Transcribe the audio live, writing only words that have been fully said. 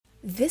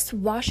This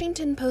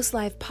Washington Post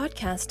Live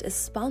podcast is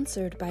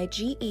sponsored by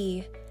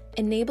GE,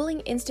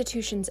 enabling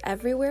institutions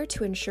everywhere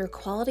to ensure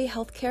quality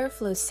healthcare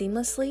flows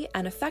seamlessly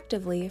and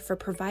effectively for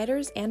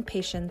providers and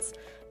patients.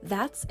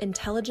 That's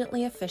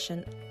intelligently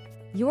efficient.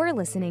 You're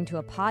listening to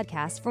a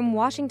podcast from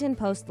Washington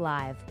Post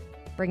Live,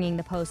 bringing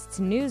the Post's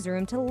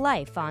newsroom to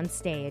life on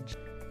stage.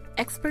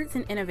 Experts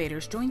and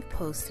innovators join the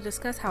Post to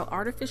discuss how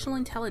artificial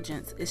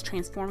intelligence is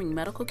transforming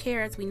medical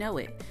care as we know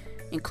it,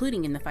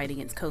 including in the fight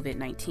against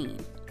COVID-19.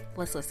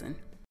 Let's listen.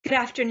 Good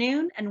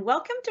afternoon and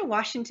welcome to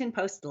Washington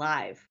Post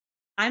Live.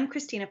 I'm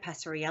Christina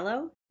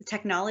Passariello, the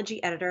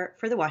technology editor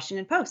for the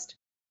Washington Post.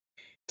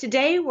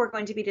 Today we're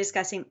going to be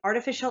discussing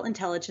artificial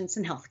intelligence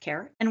in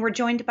healthcare, and we're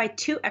joined by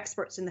two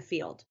experts in the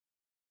field.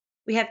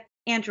 We have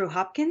Andrew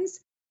Hopkins,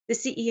 the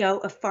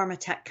CEO of pharma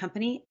tech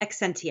company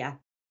Exscientia.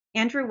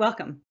 Andrew,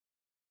 welcome.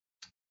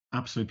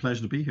 Absolute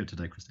pleasure to be here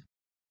today, Christine.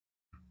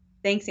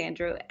 Thanks,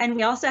 Andrew. And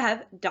we also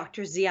have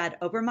Dr. Ziad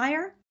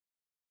Obermeyer.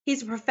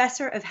 He's a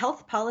professor of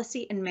health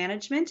policy and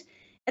management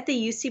at the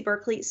UC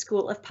Berkeley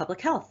School of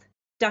Public Health.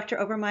 Dr.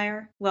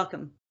 Obermeyer,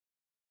 welcome.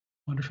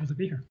 Wonderful to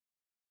be here.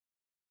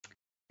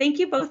 Thank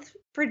you both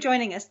for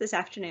joining us this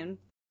afternoon.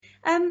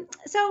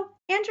 So,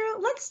 Andrew,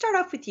 let's start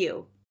off with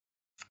you.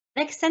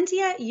 At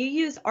Exscientia, you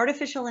use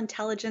artificial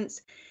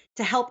intelligence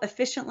to help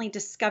efficiently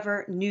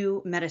discover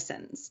new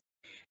medicines.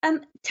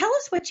 Tell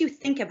us what you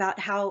think about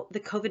how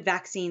the COVID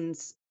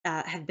vaccines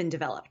have been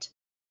developed.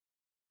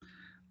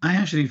 I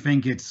actually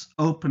think it's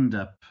opened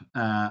up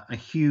a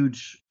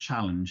huge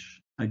challenge,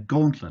 a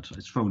gauntlet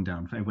it's thrown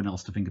down for everyone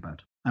else to think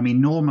about. I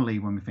mean, normally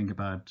when we think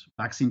about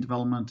vaccine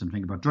development and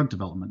think about drug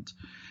development,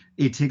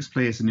 it takes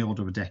place in the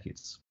order of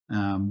decades.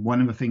 One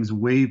of the things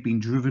we've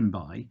been driven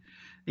by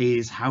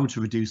is how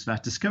to reduce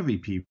that discovery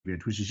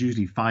period, which is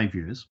usually 5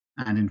 years.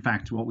 And in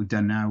fact, what we've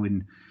done now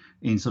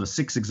in sort of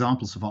 6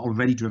 examples have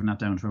already driven that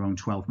down to around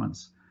 12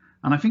 months.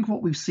 And I think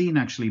what we've seen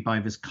actually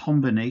by this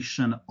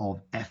combination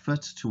of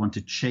effort to want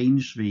to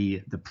change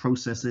the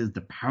processes,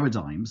 the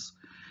paradigms,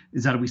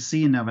 is that we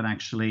see now that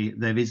actually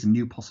there is a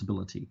new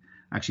possibility.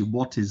 Actually,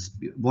 what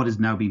is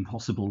now being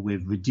possible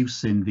with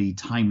reducing the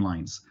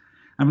timelines.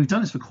 And we've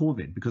done this for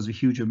COVID because of a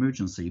huge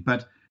emergency,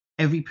 but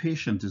every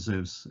patient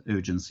deserves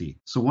urgency.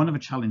 So one of the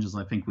challenges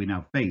I think we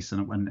now face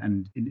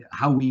and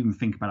how we even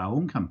think about our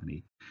own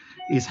company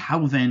is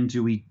how then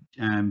do we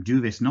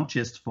do this, not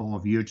just for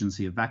the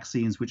urgency of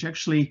vaccines, which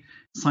actually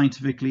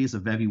scientifically is a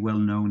very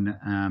well-known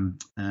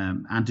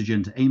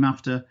antigen to aim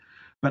after,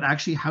 but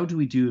actually how do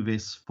we do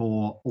this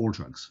for all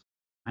drugs?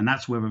 And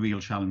that's where the real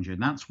challenge is.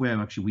 And that's where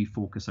actually we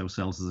focus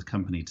ourselves as a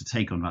company to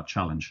take on that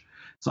challenge.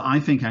 So I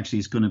think actually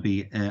it's going to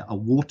be a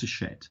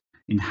watershed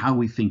in how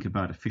we think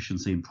about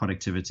efficiency and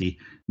productivity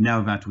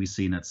now that we've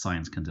seen that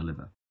science can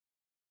deliver.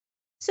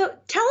 So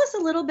tell us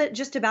a little bit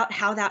just about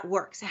how that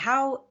works.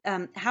 How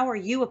are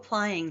you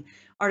applying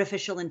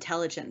artificial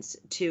intelligence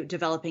to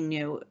developing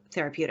new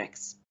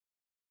therapeutics?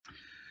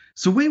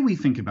 So the way we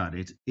think about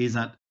it is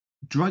that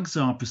drugs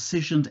are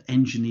precision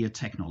engineered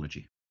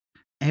technology.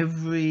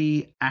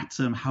 Every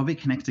atom, how they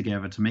connect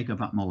together to make up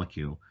that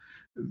molecule,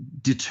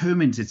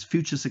 determines its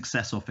future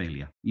success or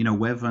failure. You know,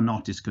 whether or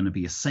not it's going to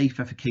be a safe,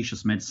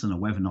 efficacious medicine or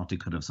whether or not it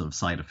could have sort of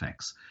side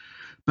effects.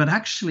 But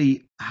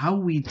actually, how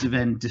we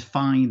then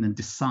define and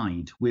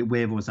decide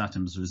where those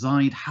atoms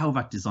reside, how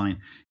that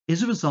design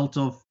is a result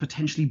of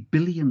potentially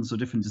billions of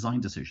different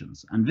design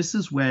decisions. And this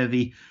is where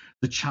the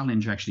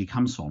challenge actually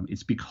comes from.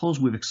 It's because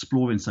we're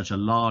exploring such a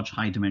large,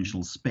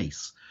 high-dimensional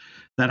space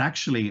that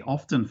actually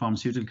often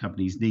pharmaceutical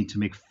companies need to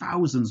make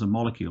thousands of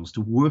molecules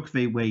to work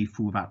their way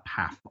through that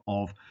path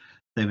of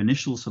their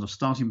initial sort of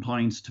starting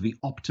points to the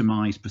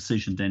optimized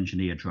precision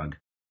engineered drug.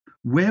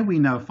 Where we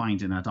now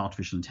find in that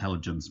artificial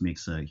intelligence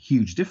makes a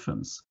huge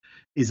difference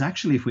is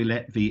actually if we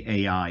let the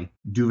AI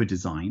do the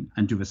design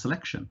and do the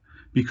selection,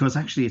 because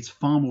actually it's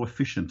far more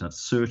efficient at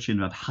searching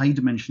that high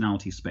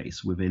dimensionality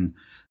space within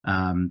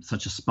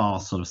such a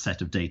sparse sort of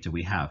set of data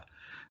we have.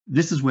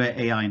 This is where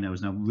AI now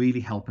is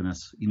really helping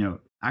us,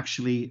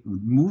 actually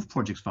move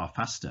projects far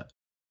faster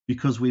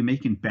because we're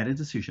making better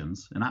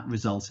decisions, and that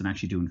results in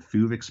actually doing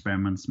fewer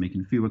experiments,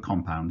 making fewer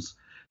compounds,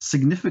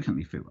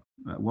 significantly fewer.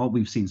 What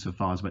we've seen so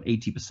far is about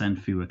 80%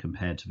 fewer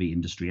compared to the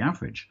industry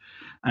average.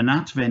 And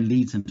that then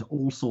leads into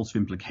all sorts of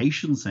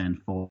implications then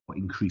for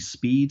increased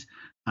speed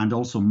and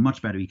also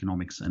much better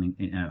economics and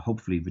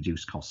hopefully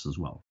reduced costs as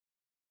well.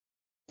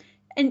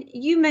 And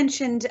you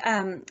mentioned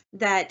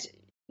that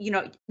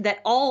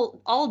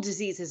all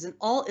diseases and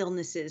all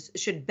illnesses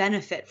should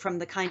benefit from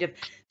the kind of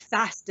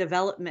fast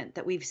development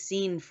that we've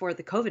seen for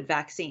the COVID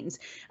vaccines.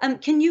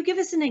 Can you give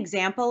us an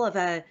example of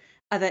a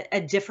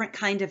different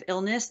kind of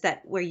illness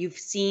where you've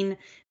seen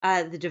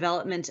the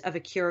development of a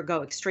cure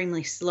go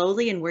extremely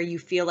slowly and where you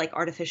feel like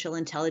artificial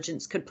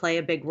intelligence could play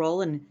a big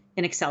role in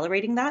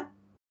accelerating that?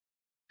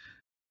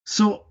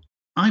 So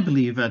I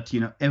believe that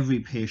every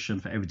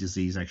patient for every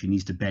disease actually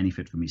needs to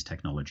benefit from these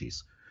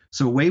technologies.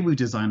 So the way we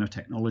design our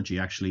technology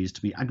actually is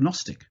to be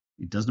agnostic.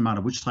 It doesn't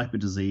matter which type of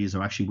disease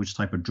or actually which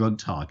type of drug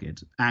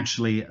target.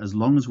 Actually, as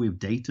long as we have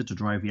data to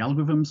drive the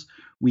algorithms,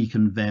 we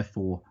can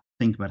therefore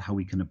think about how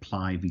we can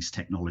apply these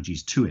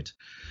technologies to it.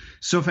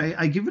 So if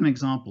I give an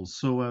example,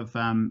 so of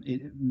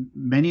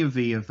many of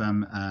the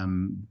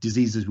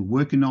diseases we're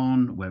working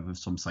on, whether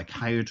from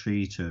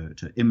psychiatry to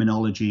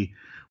immunology,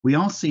 we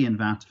are seeing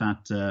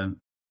that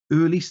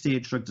early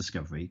stage drug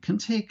discovery can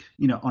take,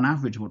 on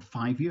average about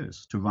 5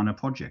 years to run a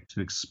project,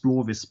 to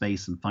explore this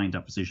space and find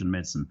out precision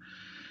medicine.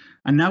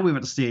 And now we're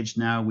at a stage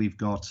now we've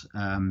got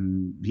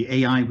the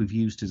AI we've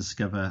used to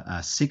discover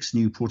 6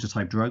 new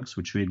prototype drugs,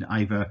 which are in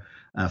either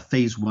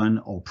phase 1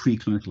 or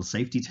preclinical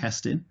safety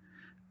testing.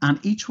 And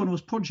each one of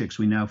those projects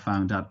we now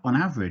found out on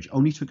average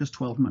only took us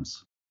 12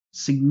 months,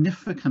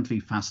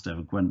 significantly faster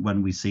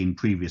when we've seen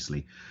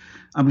previously.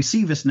 And we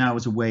see this now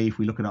as a way, if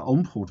we look at our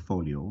own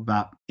portfolio,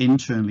 that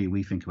internally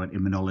we think about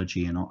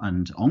immunology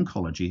and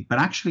oncology, but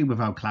actually with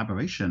our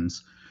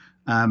collaborations,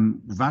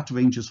 that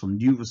ranges from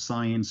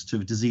neuroscience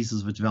to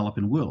diseases of the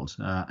developing world.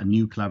 A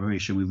new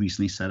collaboration we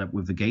recently set up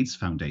with the Gates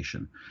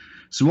Foundation.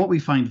 So what we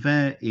find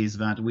there is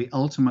that we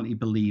ultimately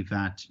believe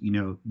that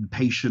the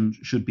patient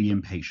should be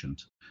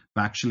impatient.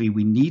 But actually,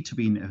 we need to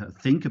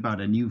think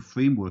about a new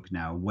framework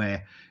now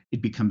where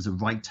it becomes a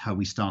right how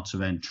we start to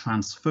then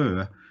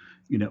transfer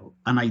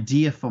an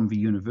idea from the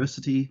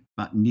university,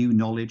 that new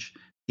knowledge,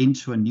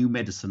 into a new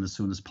medicine as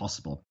soon as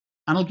possible.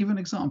 And I'll give you an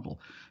example.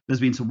 There's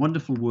been some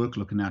wonderful work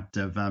looking at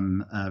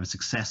the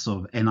success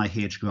of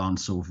NIH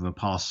grants over the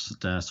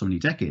past so many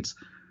decades.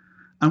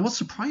 And what's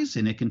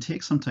surprising, it can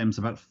take sometimes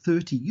about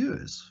 30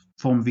 years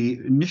from the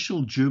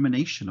initial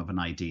germination of an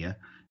idea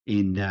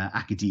in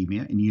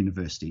academia, in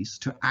universities,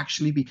 to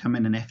actually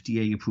becoming an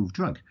FDA-approved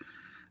drug.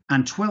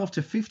 And 12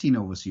 to 15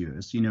 of those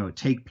years,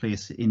 take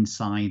place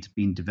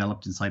being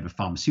developed inside a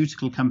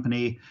pharmaceutical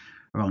company,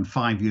 around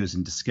 5 years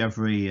in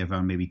discovery,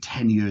 around maybe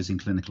 10 years in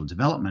clinical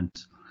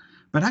development.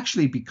 But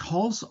actually,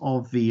 because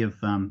of the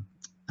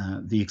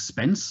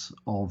expense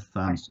of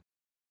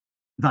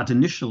that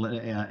initial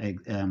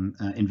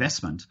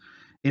investment,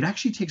 it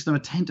actually takes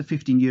another 10 to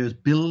 15 years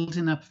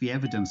building up the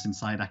evidence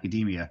inside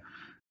academia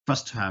for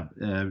us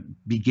to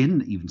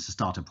begin even to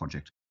start a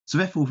project. So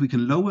therefore, if we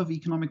can lower the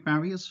economic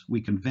barriers,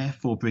 we can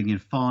therefore bring in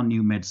far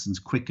new medicines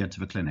quicker to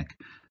the clinic.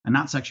 And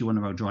that's actually one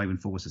of our driving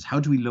forces. How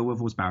do we lower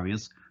those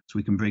barriers so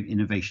we can bring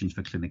innovation to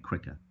the clinic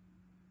quicker?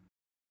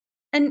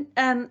 And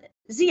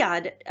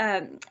Ziad,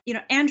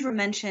 Andrew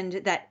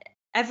mentioned that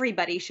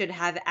everybody should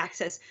have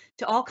access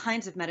to all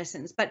kinds of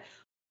medicines. But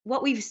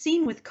what we've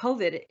seen with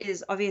COVID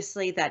is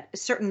obviously that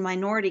certain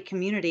minority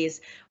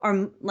communities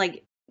are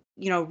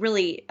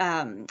really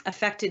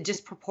affected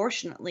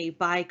disproportionately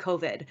by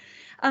COVID.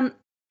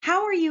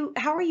 How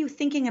are you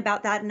thinking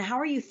about that, and how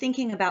are you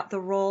thinking about the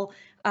role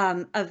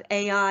of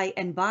AI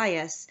and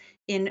bias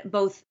in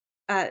both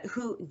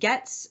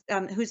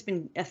who's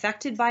been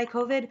affected by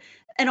COVID,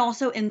 and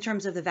also in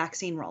terms of the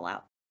vaccine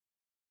rollout?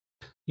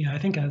 Yeah, I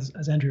think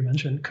as Andrew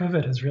mentioned,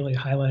 COVID has really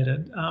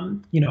highlighted,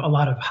 a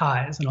lot of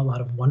highs and a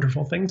lot of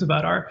wonderful things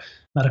about our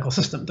medical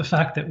system. The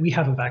fact that we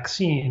have a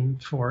vaccine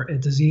for a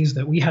disease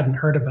that we hadn't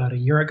heard about a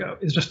year ago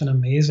is just an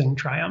amazing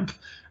triumph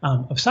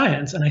of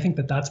science. And I think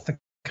that that's the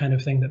kind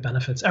of thing that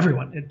benefits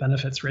everyone. It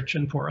benefits rich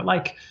and poor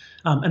alike.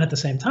 And at the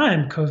same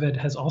time, COVID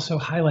has also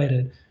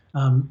highlighted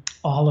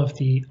all of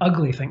the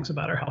ugly things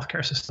about our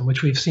healthcare system,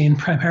 which we've seen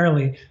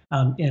primarily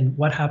in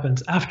what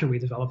happens after we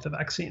develop the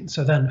vaccine.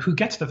 So then who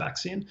gets the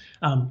vaccine?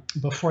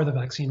 Before the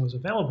vaccine was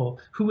available,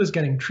 who was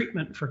getting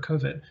treatment for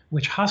COVID?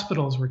 Which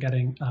hospitals were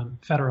getting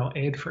federal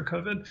aid for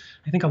COVID?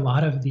 I think a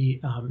lot of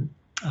the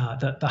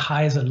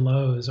highs and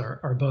lows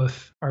are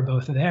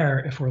both there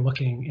if we're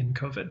looking in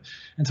COVID.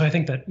 And so I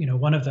think that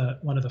one of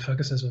the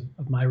focuses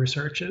of my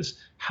research is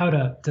how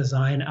to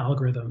design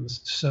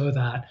algorithms so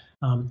that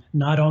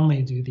not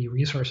only do the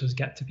resources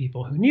get to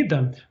people who need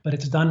them, but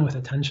it's done with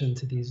attention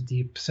to these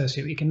deep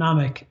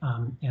socioeconomic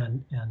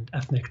and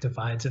ethnic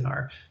divides in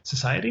our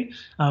society.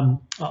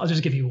 I'll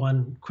just give you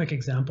one quick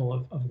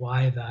example of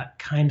why that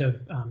kind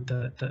of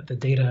the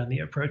data and the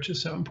approach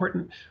is so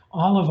important.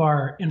 All of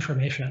our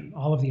information,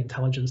 all of the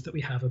intelligence that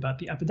we have about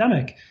the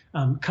epidemic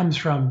comes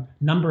from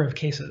number of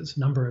cases,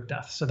 number of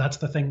deaths. So that's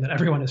the thing that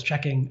everyone is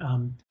checking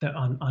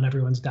on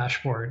everyone's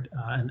dashboard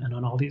and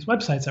on all these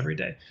websites every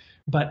day.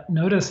 But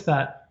notice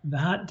that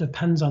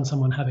depends on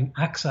someone having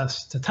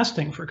access to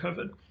testing for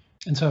COVID.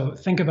 And so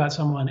think about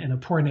someone in a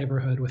poor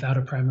neighborhood without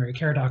a primary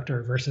care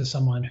doctor versus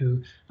someone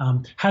who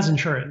has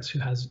insurance, who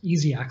has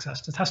easy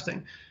access to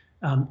testing.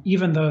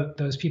 Even though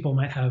those people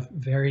might have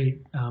very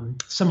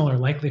similar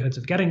likelihoods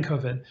of getting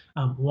COVID,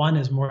 one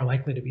is more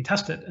likely to be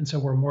tested. And so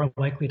we're more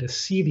likely to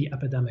see the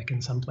epidemic in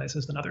some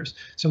places than others.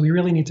 So we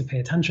really need to pay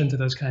attention to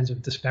those kinds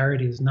of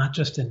disparities, not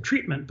just in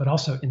treatment, but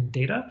also in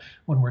data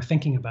when we're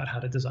thinking about how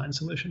to design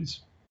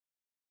solutions.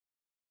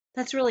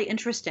 That's really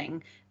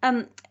interesting.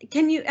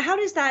 How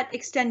does that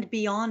extend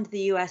beyond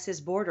the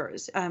US's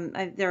borders?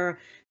 For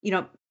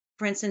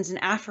instance, in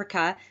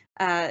Africa,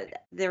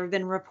 there have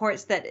been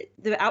reports that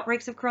the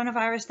outbreaks of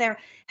coronavirus there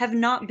have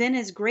not been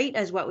as great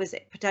as what was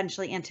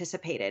potentially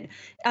anticipated.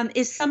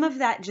 Is some of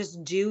that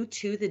just due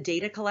to the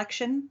data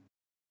collection?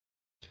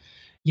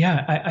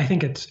 Yeah, I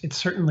think it's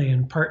certainly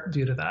in part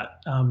due to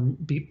that,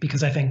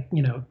 because I think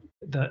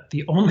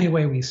the only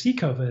way we see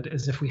COVID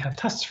is if we have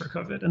tests for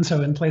COVID, and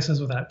so in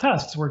places without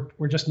tests,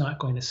 we're just not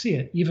going to see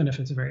it, even if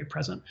it's very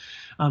present.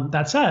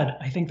 That said,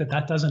 I think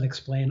that doesn't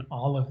explain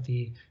all of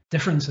the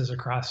differences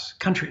across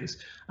countries,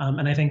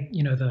 and I think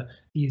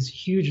these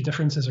huge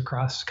differences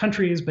across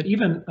countries, but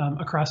even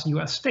across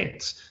U.S.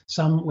 states,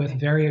 some with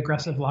very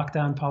aggressive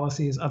lockdown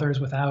policies, others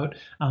without,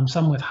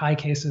 some with high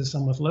cases,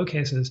 some with low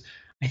cases.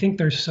 I think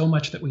there's so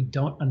much that we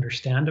don't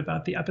understand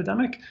about the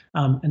epidemic.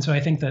 And so I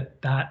think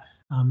that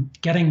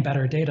getting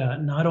better data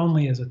not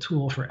only is a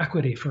tool for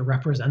equity, for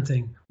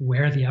representing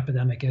where the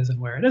epidemic is and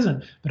where it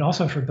isn't, but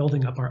also for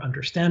building up our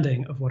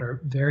understanding of what are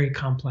very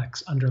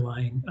complex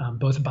underlying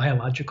both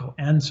biological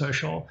and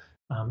social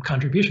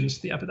contributions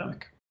to the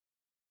epidemic.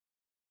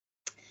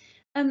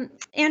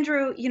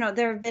 Andrew,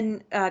 there have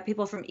been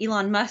people from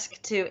Elon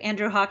Musk to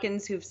Andrew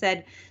Hawkins who've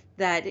said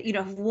that,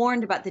 have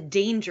warned about the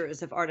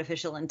dangers of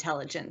artificial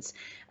intelligence.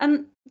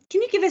 Can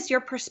you give us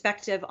your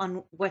perspective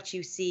on what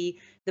you see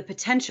the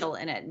potential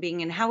in it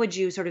being, and how would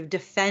you sort of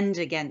defend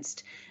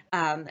against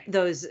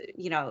those,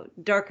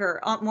 darker,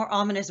 more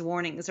ominous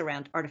warnings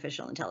around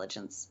artificial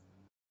intelligence?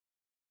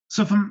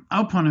 So from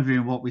our point of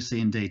view, what we're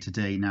seeing day to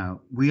day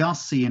now, we are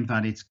seeing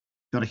that it's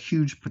got a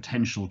huge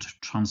potential to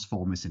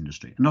transform this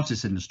industry, not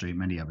this industry,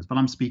 many others, but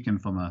I'm speaking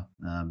from a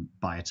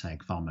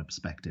biotech pharma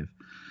perspective.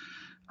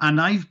 And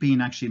I've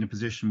been actually in a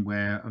position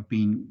where I've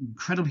been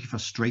incredibly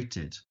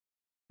frustrated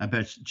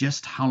about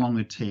just how long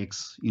it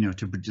takes,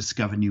 to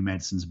discover new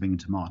medicines and bring them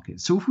to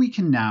market. So if we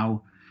can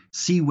now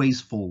see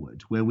ways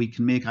forward where we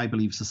can make, I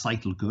believe,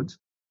 societal good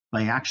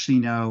by actually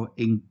now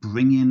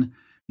bringing,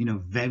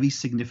 very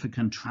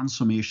significant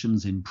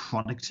transformations in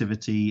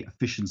productivity,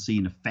 efficiency,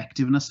 and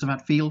effectiveness to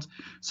that field,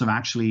 so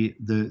actually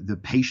the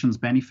patients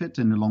benefit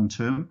in the long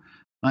term.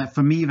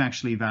 For me,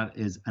 actually, that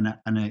is an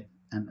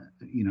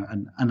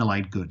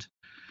allied good.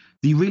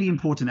 The really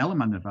important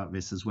element about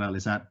this as well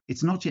is that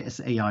it's not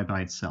just AI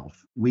by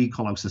itself. We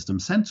call our system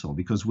Centaur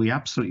because we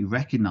absolutely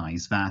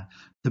recognize that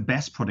the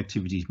best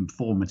productivity and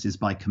performance is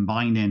by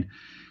combining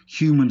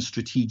human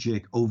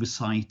strategic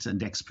oversight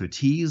and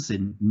expertise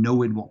in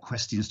knowing what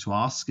questions to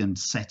ask and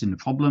setting the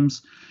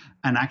problems,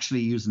 and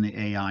actually using the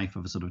AI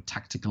for the sort of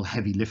tactical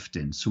heavy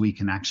lifting so we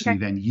can actually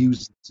then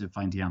use it to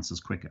find the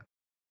answers quicker.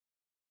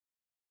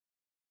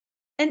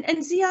 And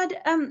Ziad,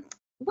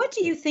 what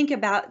do you think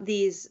about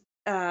these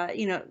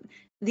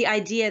the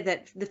idea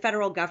that the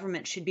federal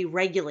government should be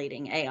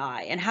regulating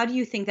AI, and how do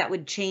you think that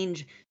would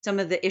change some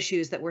of the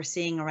issues that we're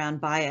seeing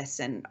around bias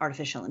and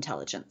artificial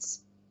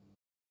intelligence?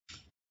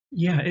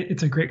 Yeah,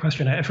 it's a great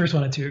question. I first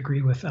wanted to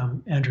agree with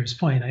Andrew's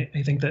point.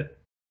 I think that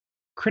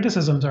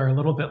criticisms are a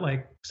little bit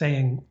like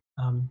saying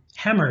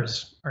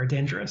hammers are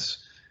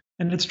dangerous.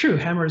 And it's true,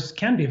 hammers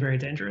can be very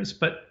dangerous,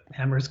 but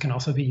hammers can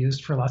also be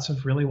used for lots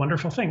of really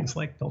wonderful things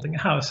like building a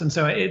house. And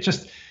so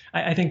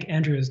I think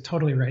Andrew is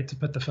totally right to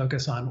put the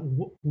focus on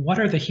what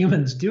are the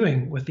humans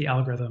doing with the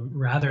algorithm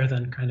rather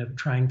than kind of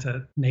trying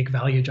to make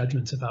value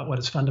judgments about what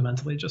is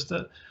fundamentally just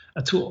a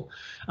tool.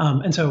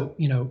 And so,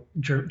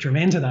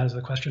 germane to that is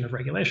the question of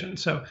regulation.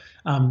 So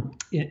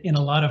in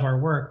a lot of our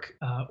work,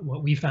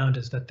 what we found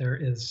is that there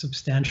is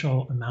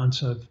substantial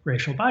amounts of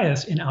racial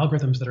bias in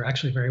algorithms that are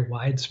actually very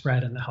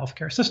widespread in the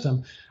healthcare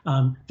system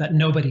that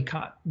nobody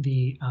caught.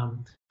 The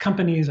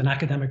companies and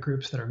academic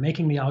groups that are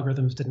making the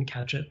algorithms didn't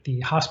catch it. The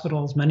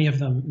hospitals, many of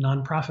them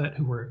nonprofit,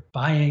 who were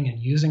buying and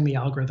using the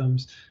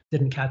algorithms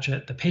didn't catch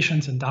it. The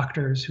patients and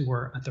doctors who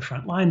were at the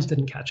front lines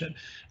didn't catch it.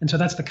 And so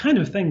that's the kind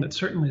of thing that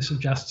certainly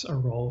suggests a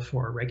role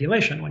for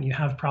regulation. When you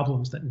have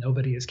problems that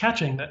nobody is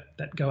catching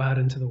that go out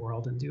into the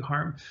world and do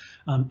harm,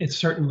 it's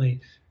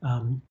certainly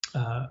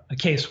a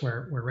case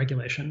where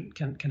regulation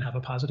can have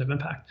a positive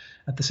impact.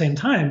 At the same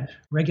time,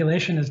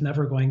 regulation is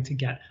never going to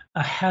get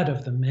ahead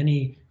of the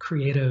many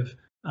creative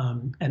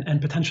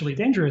and potentially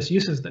dangerous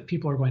uses that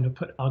people are going to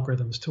put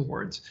algorithms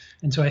towards.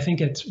 And so I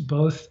think it's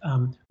both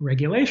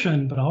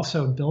regulation, but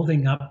also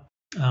building up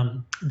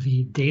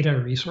the data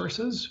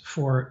resources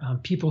for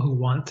people who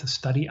want to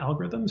study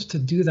algorithms to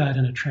do that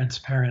in a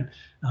transparent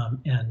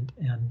and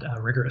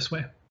rigorous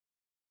way.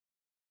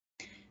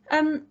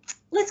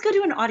 Let's go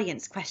to an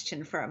audience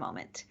question for a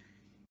moment.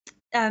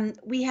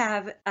 We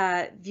have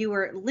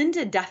viewer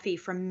Linda Duffy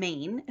from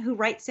Maine who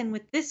writes in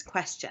with this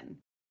question.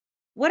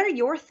 What are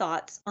your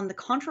thoughts on the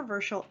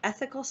controversial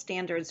ethical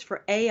standards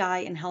for AI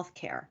in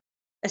healthcare,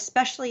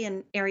 especially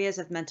in areas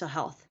of mental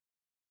health?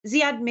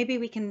 Ziad, maybe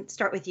we can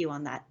start with you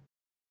on that.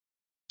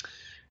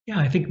 Yeah,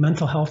 I think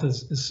mental health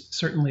is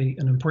certainly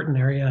an important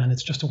area, and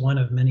it's just one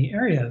of many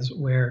areas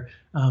where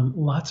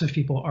lots of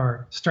people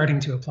are starting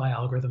to apply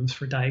algorithms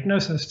for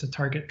diagnosis to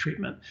target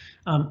treatment.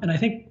 And I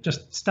think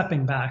just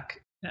stepping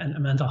back, and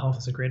mental health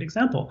is a great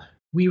example,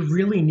 we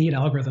really need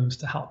algorithms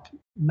to help.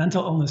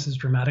 Mental illness is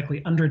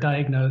dramatically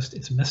underdiagnosed,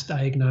 it's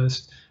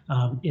misdiagnosed,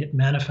 it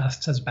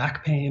manifests as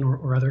back pain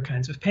or other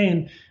kinds of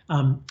pain.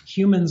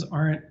 Humans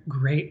aren't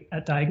great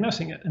at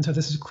diagnosing it. And so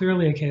this is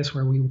clearly a case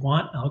where we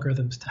want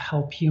algorithms to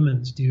help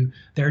humans do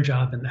their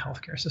job in the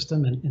healthcare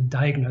system and in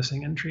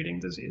diagnosing and treating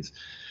disease.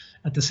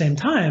 At the same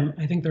time,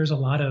 I think there's a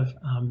lot of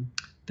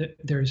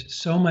there's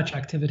so much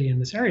activity in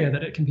this area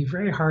that it can be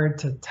very hard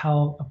to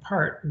tell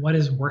apart what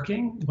is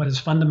working, what is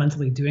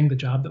fundamentally doing the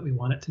job that we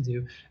want it to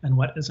do, and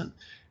what isn't.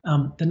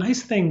 The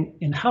nice thing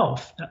in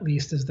health, at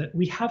least, is that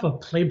we have a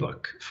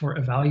playbook for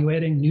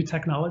evaluating new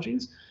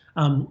technologies.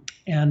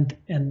 And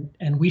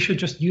we should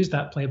just use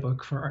that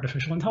playbook for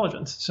artificial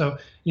intelligence. So,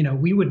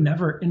 we would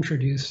never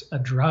introduce a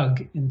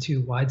drug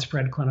into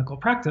widespread clinical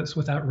practice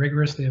without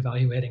rigorously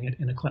evaluating it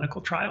in a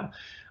clinical trial.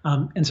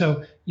 And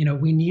so,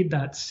 we need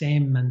that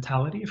same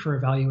mentality for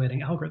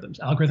evaluating algorithms.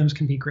 Algorithms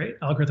can be great,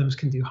 algorithms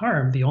can do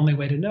harm. The only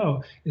way to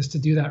know is to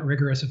do that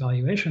rigorous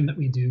evaluation that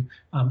we do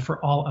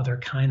for all other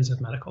kinds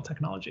of medical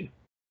technology.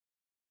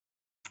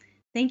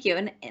 Thank you.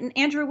 And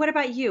Andrew, what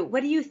about you?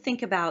 What do you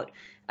think about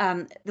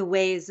the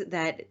ways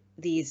that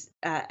these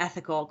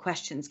ethical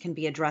questions can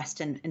be addressed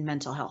in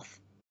mental health?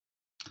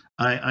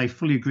 I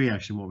fully agree,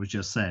 actually, what was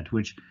just said,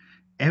 which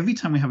every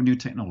time we have a new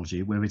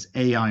technology, whether it's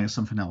AI or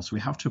something else, we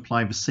have to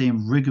apply the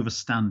same rigorous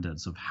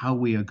standards of how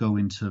we are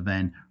going to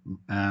then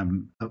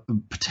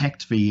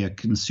protect the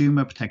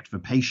consumer, protect the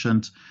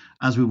patient,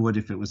 as we would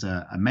if it was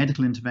a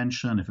medical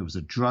intervention, if it was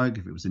a drug,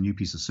 if it was a new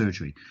piece of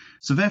surgery.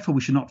 So therefore,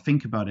 we should not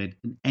think about it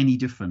any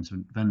different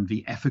than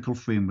the ethical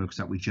frameworks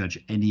that we judge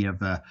any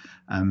other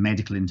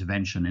medical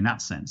intervention in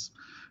that sense.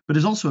 But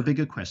there's also a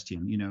bigger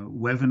question,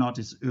 whether or not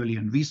it's early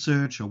in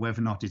research or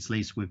whether or not it's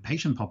laced with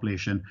patient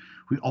population,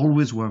 we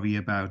always worry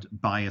about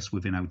bias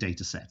within our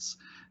data sets.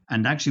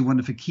 And actually, one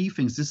of the key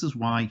things, this is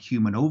why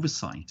human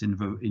oversight in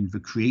the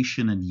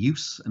creation and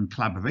use and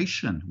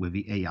collaboration with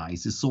the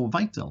AIs is so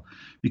vital,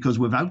 because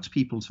without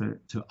people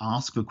to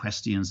ask the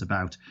questions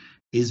about,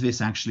 is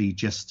this actually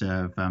just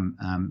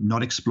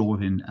not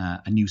exploring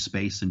a new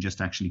space and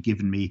just actually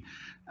giving me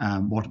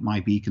what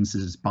might be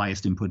considered as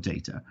biased input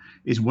data,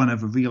 is one of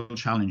the real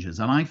challenges.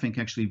 And I think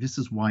actually this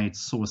is why it's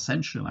so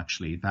essential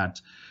actually that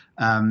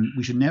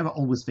we should never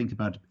always think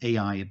about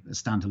AI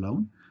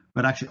standalone,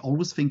 but actually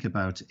always think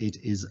about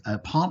it as a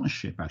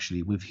partnership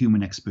actually with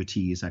human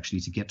expertise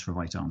actually to get to the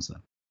right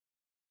answer.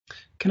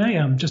 Can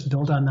I just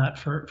build on that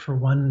for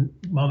one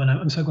moment?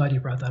 I'm so glad you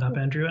brought that up,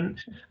 Andrew. And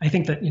I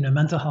think that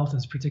mental health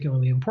is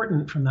particularly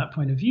important from that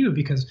point of view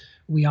because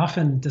we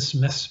often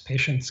dismiss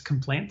patients'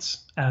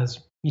 complaints as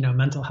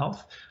mental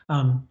health.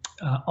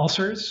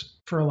 Ulcers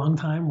for a long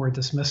time were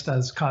dismissed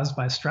as caused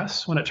by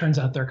stress when it turns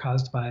out they're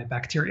caused by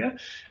bacteria.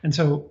 And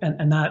so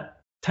and that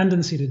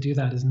tendency to do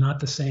that is not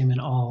the same in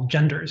all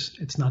genders.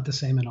 It's not the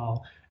same in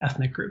all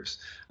ethnic groups.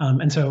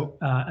 And so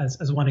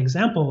as one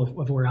example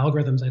of where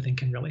algorithms, I think,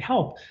 can really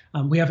help,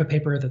 we have a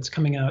paper that's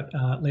coming out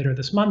later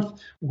this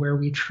month where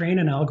we train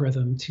an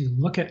algorithm to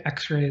look at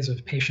x-rays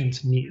of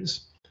patients'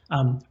 knees.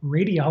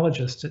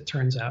 Radiologists, it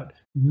turns out,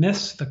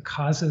 miss the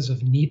causes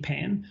of knee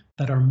pain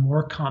that are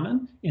more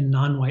common in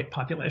non-white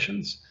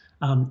populations.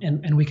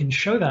 And we can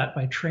show that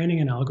by training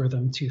an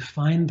algorithm to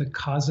find the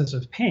causes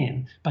of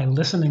pain by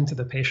listening to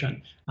the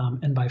patient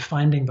and by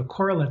finding the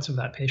correlates of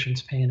that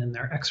patient's pain in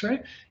their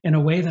x-ray in a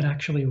way that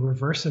actually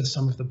reverses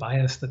some of the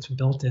bias that's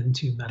built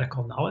into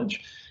medical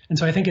knowledge. And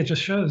so I think it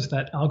just shows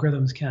that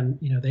algorithms can,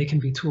 they can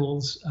be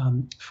tools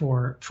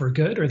for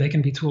good, or they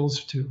can be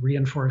tools to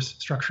reinforce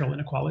structural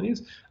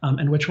inequalities,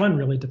 and which one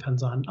really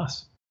depends on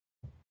us.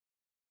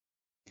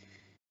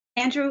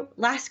 Andrew,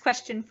 last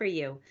question for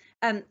you.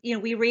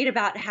 We read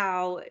about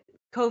how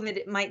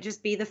COVID might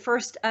just be the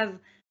first of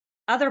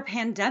other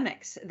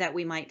pandemics that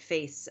we might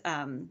face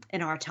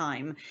in our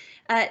time.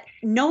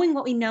 Knowing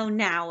what we know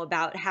now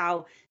about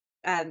how,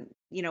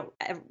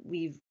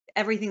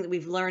 everything that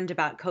we've learned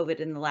about COVID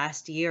in the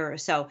last year or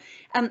so,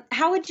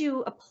 how would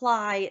you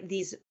apply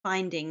these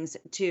findings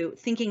to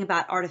thinking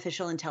about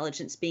artificial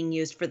intelligence being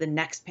used for the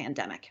next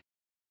pandemic?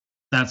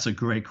 That's a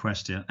great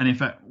question. And in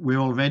fact, we're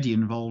already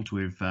involved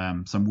with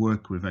some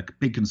work with a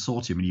big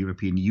consortium in the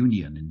European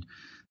Union in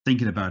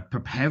thinking about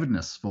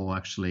preparedness for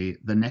actually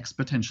the next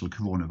potential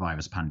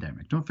coronavirus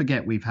pandemic. Don't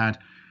forget, we've had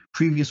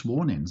previous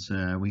warnings.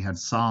 We had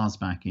SARS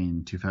back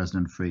in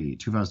 2003,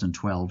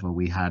 2012, where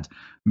we had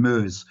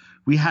MERS.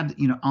 We had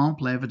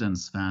ample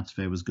evidence that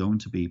there was going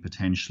to be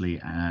potentially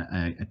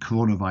a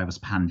coronavirus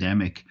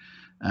pandemic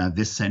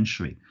this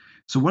century.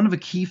 So one of the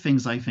key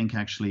things I think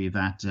actually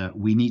that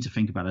we need to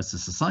think about as a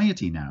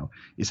society now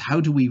is how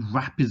do we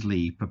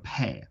rapidly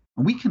prepare?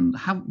 And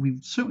we've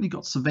certainly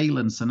got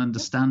surveillance and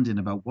understanding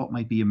about what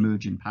might be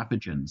emerging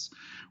pathogens.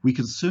 We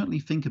can certainly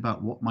think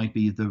about what might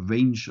be the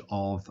range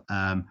of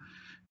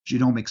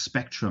genomic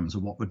spectrums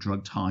of what the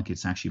drug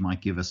targets actually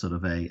might give us sort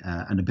of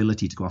an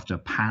ability to go after a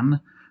pan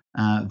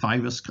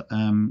virus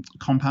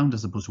compound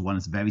as opposed to one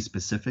that's very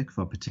specific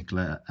for a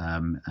particular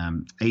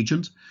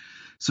agent.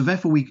 So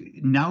therefore,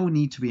 we now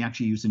need to be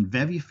actually using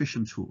very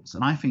efficient tools.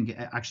 And I think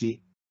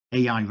actually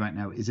AI right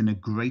now is in a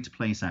great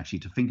place actually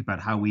to think about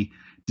how we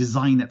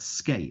design at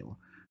scale.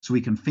 So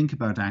we can think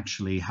about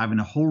actually having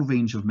a whole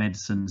range of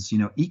medicines,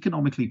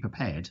 economically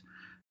prepared,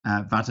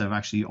 that are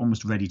actually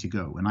almost ready to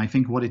go. And I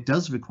think what it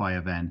does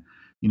require then,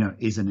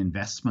 is an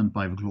investment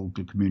by the global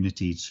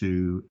community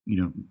to,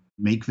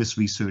 make this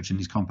research and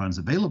these compounds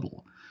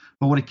available.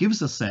 But what it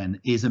gives us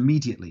then is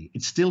immediately,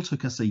 it still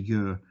took us a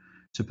year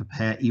to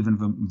prepare even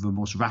the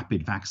most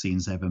rapid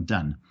vaccines ever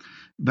done.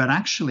 But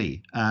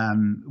actually,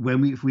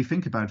 if we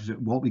think about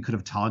what we could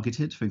have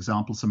targeted, for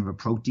example, some of the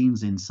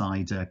proteins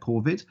inside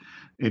COVID,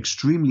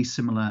 extremely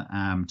similar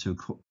to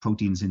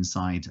proteins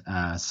inside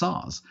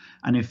SARS.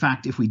 And in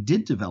fact, if we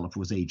did develop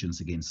those agents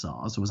against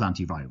SARS, those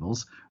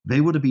antivirals, they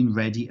would have been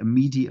ready,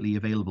 immediately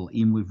available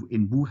in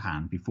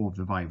Wuhan before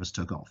the virus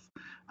took off.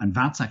 And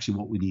that's actually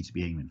what we need to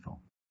be aiming for.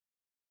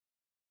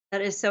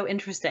 That is so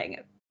interesting.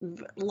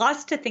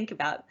 Lots to think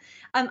about.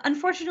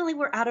 Unfortunately,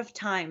 we're out of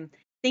time.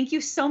 Thank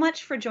you so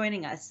much for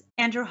joining us,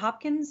 Andrew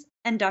Hopkins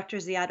and Dr.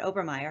 Ziad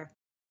Obermeyer.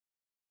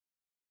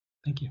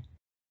 Thank you.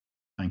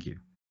 Thank you.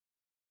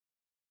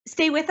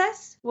 Stay with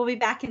us. We'll be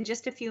back in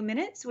just a few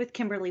minutes with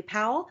Kimberly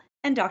Powell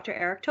and Dr.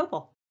 Eric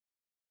Topol.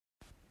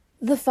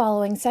 The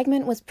following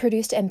segment was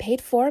produced and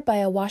paid for by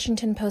a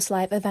Washington Post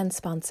Live event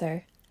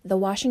sponsor. The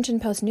Washington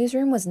Post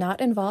newsroom was not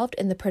involved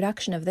in the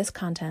production of this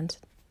content.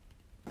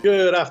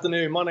 Good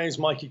afternoon. My name is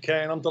Mikey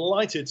Kay, and I'm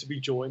delighted to be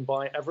joined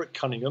by Everett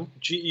Cunningham,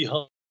 GE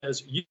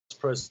Healthcare's US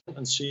President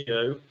and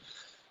CEO,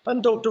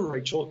 and Dr.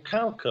 Rachel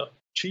Kalka,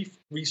 Chief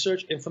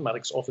Research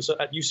Informatics Officer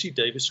at UC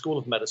Davis School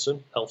of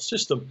Medicine Health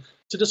System,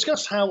 to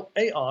discuss how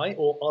AI,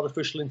 or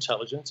artificial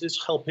intelligence,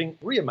 is helping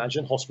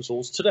reimagine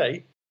hospitals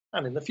today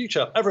and in the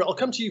future. Everett, I'll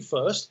come to you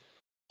first.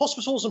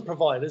 Hospitals and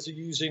providers are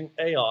using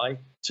AI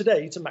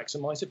today to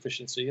maximize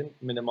efficiency and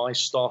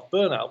minimize staff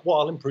burnout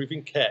while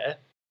improving care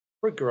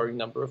for a growing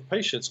number of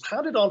patients.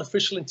 How did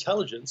artificial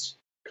intelligence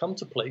come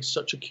to play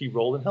such a key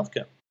role in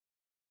healthcare?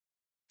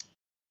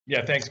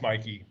 Yeah, thanks,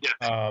 Mikey.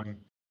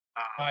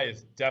 AI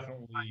is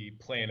definitely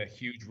playing a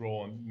huge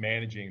role in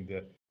managing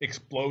the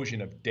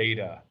explosion of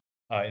data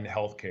in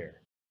healthcare.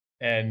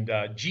 And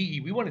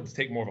GE, we wanted to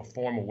take more of a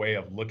formal way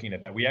of looking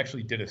at that. We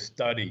actually did a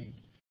study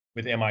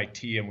with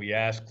MIT, and we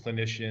asked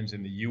clinicians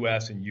in the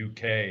US and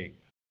UK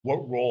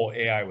what role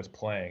AI was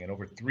playing. And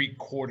over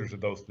 3/4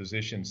 of those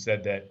physicians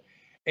said that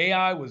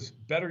AI was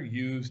better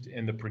used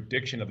in the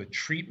prediction of the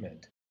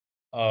treatment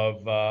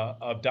of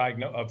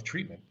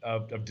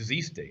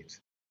disease states.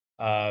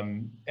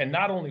 And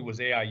not only was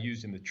AI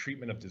used in the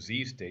treatment of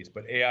disease states,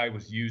 but AI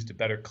was used to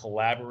better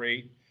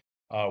collaborate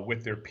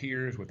with their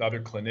peers, with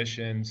other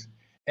clinicians.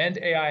 And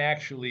AI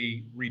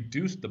actually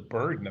reduced the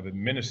burden of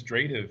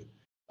administrative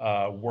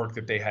work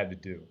that they had to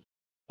do.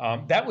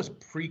 That was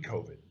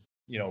pre-COVID,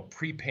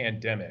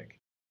 pre-pandemic.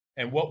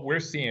 And what we're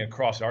seeing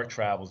across our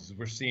travels is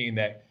we're seeing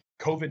that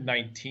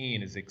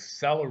COVID-19 is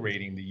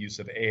accelerating the use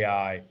of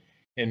AI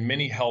in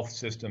many health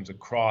systems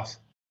across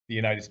the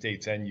United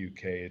States and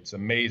UK. It's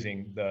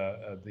amazing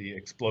the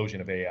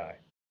explosion of AI.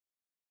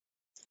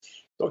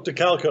 Dr.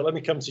 Kalka, let me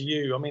come to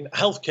you. I mean,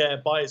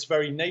 healthcare by its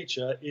very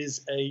nature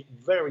is a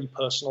very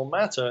personal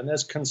matter, and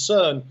there's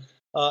concern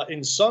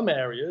in some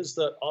areas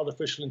that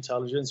artificial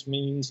intelligence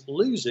means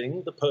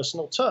losing the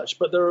personal touch.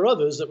 But there are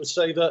others that would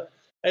say that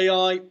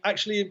AI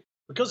actually,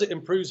 because it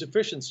improves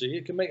efficiency,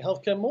 it can make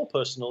healthcare more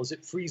personal as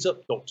it frees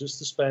up doctors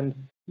to spend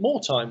more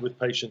time with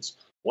patients.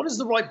 What is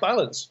the right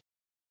balance?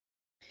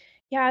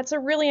 Yeah, it's a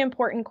really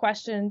important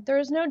question. There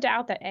is no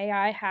doubt that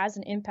AI has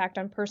an impact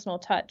on personal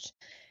touch.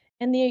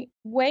 And the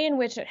way in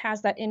which it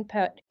has that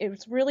input,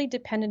 it's really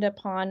dependent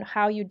upon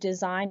how you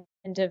design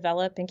and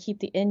develop and keep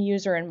the end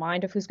user in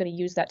mind of who's going to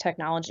use that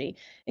technology.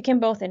 It can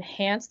both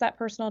enhance that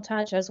personal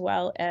touch as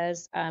well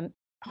as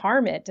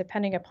harm it,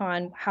 depending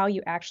upon how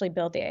you actually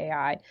build the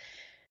AI.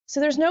 So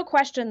there's no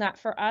question that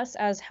for us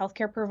as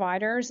healthcare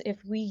providers,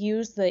 if we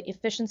use the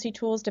efficiency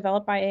tools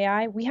developed by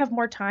AI, we have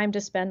more time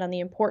to spend on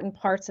the important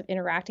parts of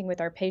interacting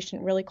with our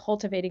patient, really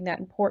cultivating that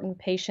important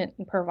patient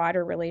and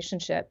provider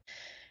relationship.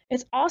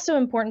 It's also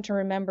important to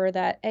remember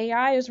that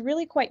AI is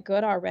really quite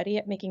good already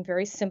at making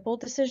very simple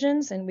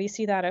decisions, and we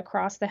see that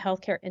across the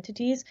healthcare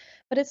entities,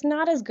 but it's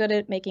not as good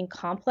at making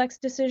complex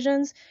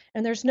decisions.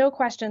 And there's no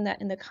question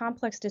that in the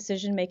complex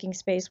decision-making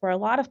space where a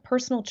lot of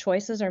personal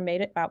choices are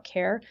made about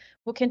care,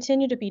 will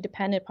continue to be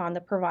dependent upon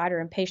the provider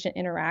and patient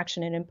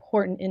interaction and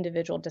important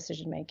individual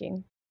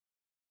decision-making.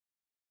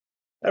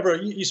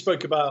 Everett, you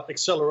spoke about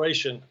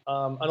acceleration,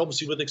 and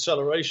obviously with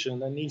acceleration,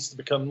 there needs to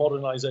become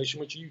modernization,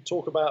 which you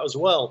talk about as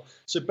well.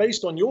 So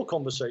based on your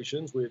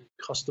conversations with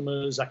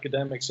customers,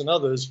 academics, and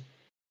others,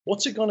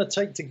 what's it going to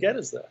take to get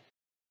us there?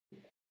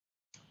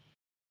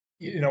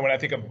 When I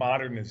think of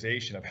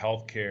modernization of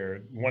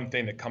healthcare, one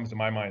thing that comes to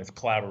my mind is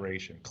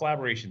collaboration.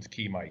 Collaboration's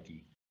key,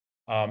 Mikey.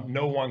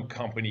 No one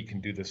company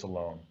can do this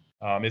alone.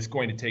 It's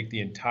going to take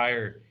the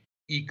entire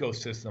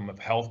ecosystem of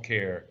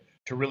healthcare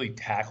to really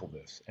tackle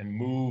this and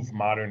move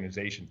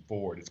modernization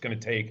forward. It's going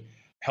to take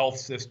health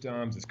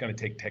systems, it's going to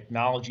take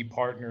technology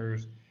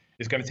partners,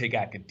 it's going to take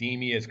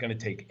academia, it's going to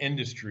take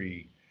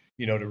industry,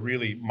 to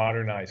really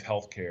modernize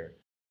healthcare.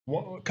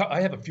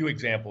 I have a few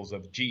examples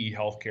of GE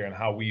Healthcare and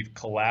how we've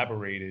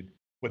collaborated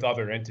with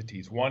other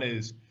entities. One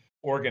is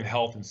Oregon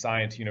Health and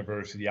Science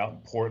University out in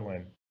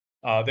Portland.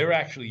 They're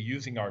actually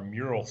using our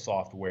Mural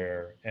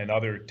software and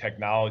other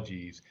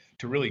technologies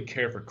to really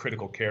care for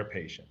critical care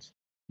patients,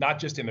 not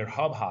just in their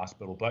hub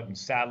hospital, but in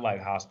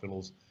satellite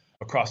hospitals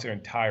across their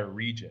entire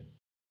region.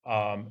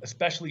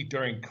 Especially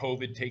during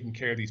COVID, taking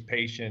care of these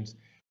patients,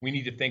 we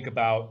need to think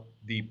about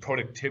the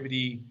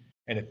productivity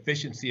and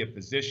efficiency of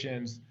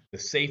physicians, the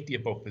safety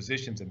of both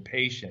physicians and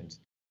patients.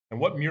 And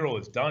what Mural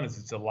has done is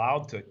it's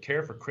allowed to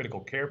care for critical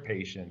care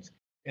patients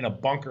in a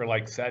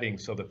bunker-like setting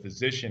so the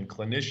physician,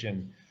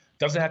 clinician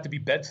doesn't have to be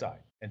bedside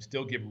and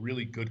still give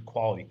really good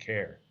quality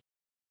care.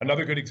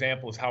 Another good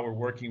example is how we're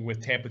working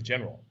with Tampa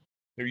General.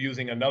 They're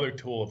using another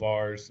tool of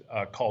ours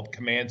called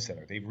Command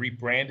Center. They've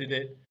rebranded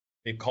it.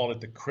 They've called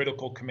it the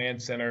Critical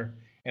Command Center.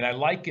 And I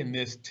liken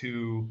this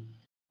to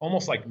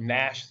almost like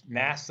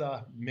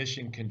NASA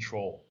mission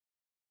control.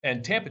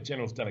 And Tampa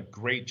General's done a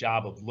great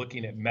job of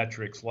looking at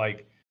metrics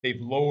like they've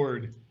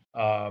lowered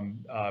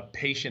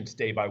patient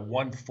stay by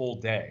 1 full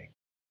day.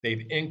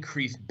 They've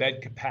increased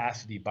bed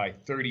capacity by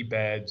 30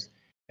 beds,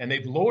 and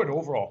they've lowered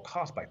overall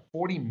cost by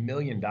 $40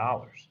 million.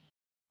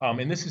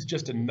 And this is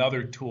just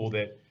another tool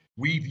that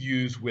we've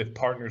used with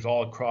partners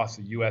all across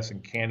the US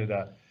and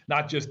Canada,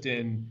 not just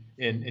in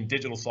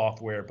digital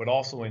software, but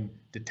also in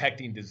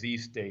detecting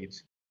disease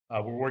states.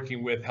 We're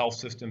working with health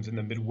systems in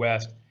the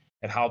Midwest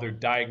and how they're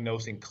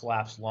diagnosing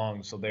collapsed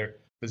lungs so their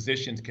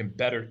physicians can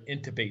better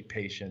intubate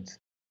patients.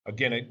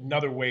 Again,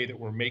 another way that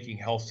we're making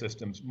health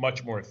systems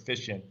much more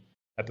efficient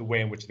at the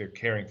way in which they're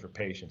caring for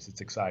patients.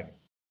 It's exciting.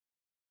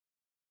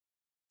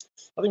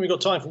 I think we've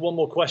got time for one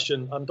more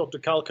question. Dr.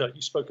 Calcutt,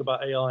 you spoke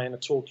about AI in a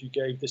talk you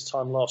gave this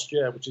time last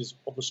year, which is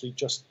obviously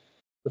just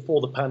before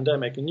the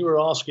pandemic, and you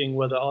were asking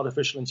whether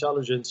artificial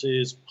intelligence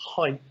is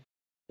hype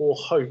or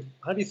hope.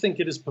 How do you think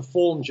it has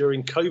performed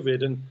during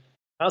COVID, and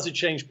how's it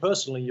changed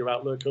personally your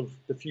outlook of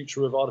the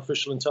future of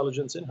artificial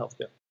intelligence in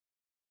healthcare?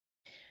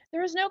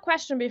 There was no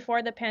question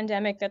before the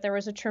pandemic that there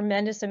was a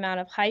tremendous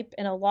amount of hype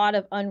and a lot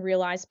of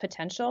unrealized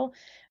potential.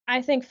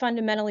 I think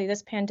fundamentally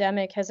this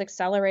pandemic has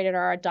accelerated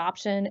our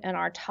adoption and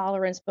our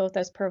tolerance, both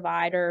as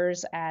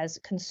providers, as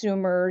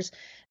consumers,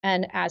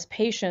 and as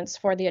patients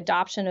for the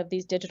adoption of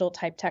these digital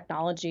type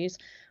technologies.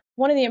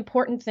 One of the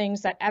important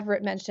things that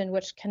Everett mentioned,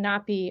 which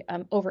cannot be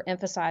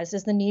overemphasized,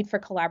 is the need for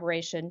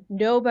collaboration.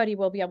 Nobody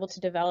will be able to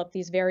develop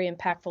these very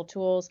impactful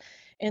tools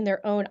in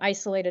their own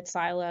isolated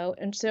silo.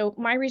 And so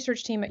my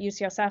research team at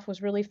UCSF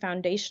was really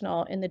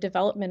foundational in the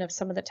development of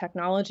some of the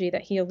technology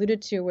that he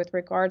alluded to with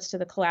regards to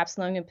the collapsed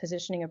lung and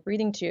positioning of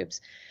breathing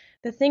tubes.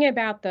 The thing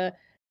about the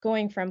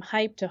going from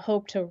hype to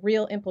hope to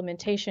real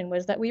implementation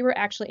was that we were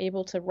actually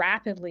able to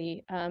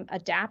rapidly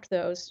adapt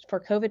those for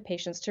COVID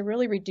patients to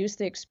really reduce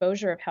the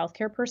exposure of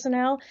healthcare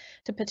personnel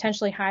to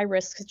potentially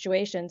high-risk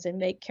situations and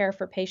make care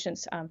for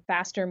patients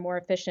faster, more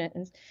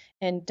efficient,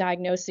 and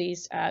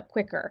diagnoses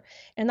quicker.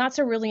 And that's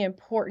a really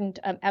important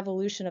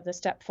evolution of the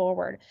step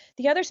forward.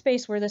 The other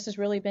space where this has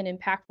really been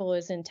impactful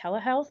is in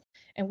telehealth.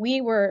 And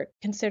we were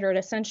considered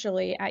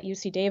essentially at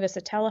UC Davis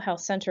a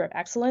telehealth center of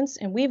excellence.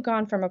 And we've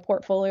gone from a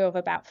portfolio of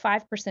about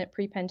 5%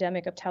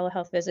 pre-pandemic of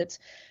telehealth visits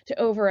to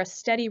over a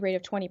steady rate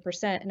of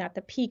 20% and at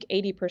the peak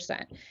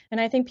 80%.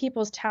 And I think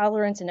people's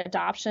tolerance and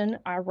adoption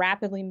are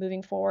rapidly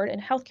moving forward,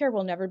 and healthcare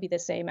will never be the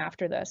same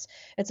after this.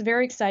 It's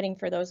very exciting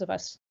for those of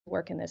us who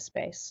work in this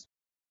space.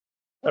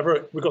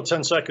 Everett, we've got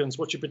 10 seconds.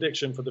 What's your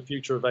prediction for the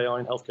future of AI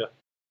in healthcare?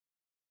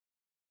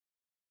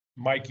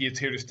 Mikey, it's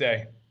here to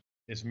stay.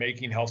 It's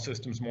making health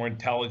systems more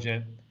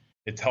intelligent.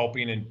 It's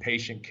helping in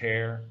patient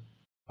care,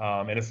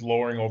 and it's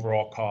lowering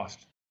overall cost.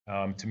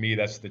 To me,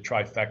 that's the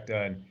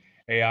trifecta, and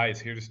AI is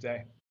here to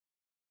stay.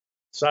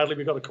 Sadly,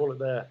 we've got to call it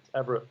there.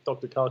 Everett,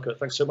 Dr. Calcutt,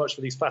 thanks so much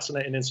for these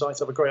fascinating insights.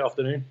 Have a great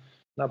afternoon.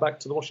 Now back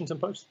to the Washington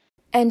Post.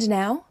 And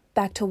now,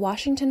 back to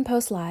Washington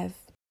Post Live.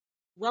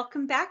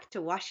 Welcome back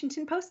to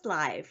Washington Post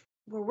Live,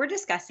 where we're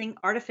discussing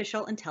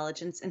artificial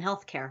intelligence in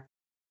healthcare.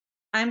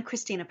 I'm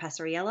Christina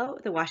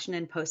Passariello, the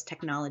Washington Post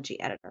technology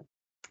editor.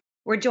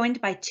 We're joined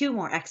by two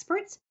more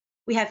experts.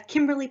 We have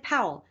Kimberly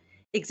Powell,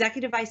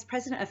 Executive Vice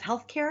President of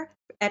Healthcare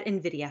at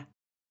NVIDIA.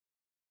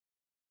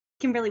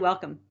 Kimberly,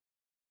 welcome.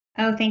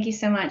 Oh, thank you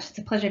so much. It's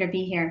a pleasure to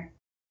be here.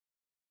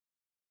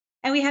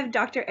 And we have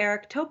Dr.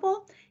 Eric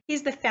Topol.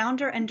 He's the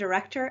founder and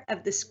director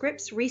of the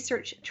Scripps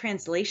Research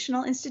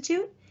Translational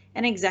Institute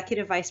and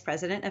Executive Vice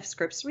President of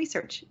Scripps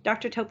Research.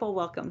 Dr. Topol,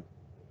 welcome.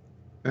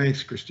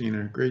 Thanks,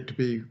 Christina. Great to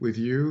be with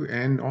you,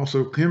 and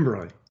also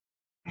Kimberly.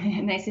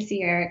 Nice to see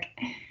you, Eric.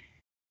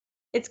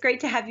 It's great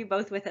to have you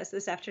both with us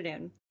this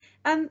afternoon.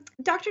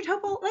 Dr.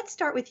 Topol, let's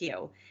start with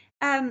you.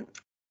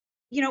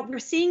 We're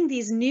seeing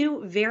these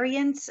new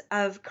variants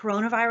of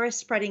coronavirus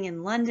spreading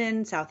in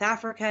London, South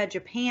Africa,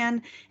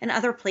 Japan, and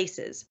other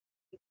places.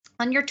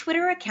 On your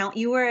Twitter account,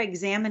 you were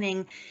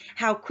examining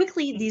how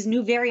quickly these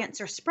new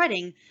variants are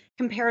spreading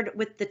compared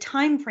with the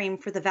time frame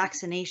for the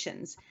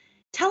vaccinations.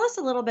 Tell us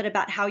a little bit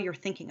about how you're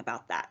thinking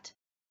about that.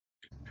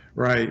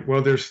 Right.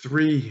 Well, there's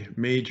three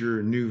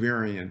major new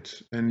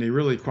variants, and they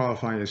really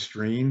qualify as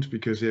strains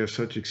because they have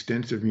such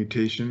extensive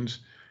mutations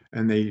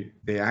and they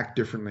act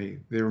differently.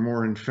 They're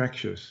more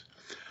infectious.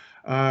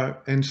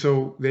 And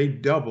so they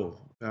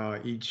double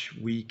each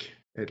week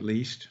at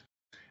least.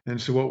 And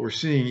so what we're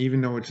seeing,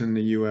 even though it's in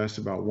the US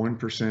about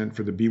 1%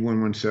 for the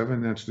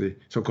B117, that's the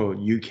so-called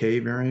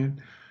UK variant,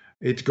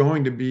 it's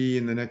going to be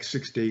in the next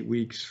 6 to 8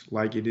 weeks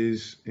like it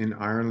is in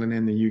Ireland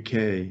and the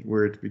UK,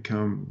 where it's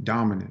become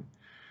dominant.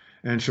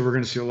 And so we're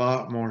going to see a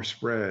lot more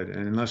spread.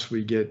 And unless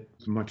we get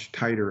much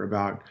tighter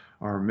about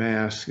our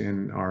masks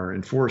and our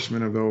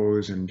enforcement of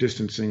those and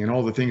distancing and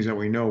all the things that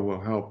we know will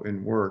help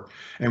and work.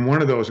 And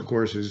one of those, of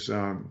course, is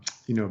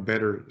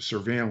better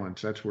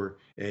surveillance. That's where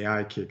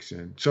AI kicks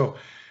in. So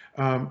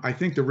I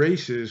think the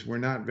race is we're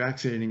not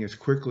vaccinating as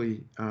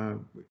quickly.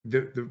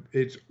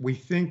 We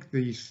think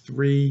these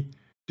three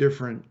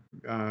different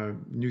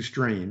new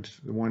strains,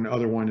 the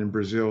other one in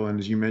Brazil, and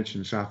as you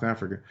mentioned, South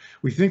Africa,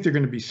 we think they're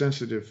going to be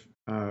sensitive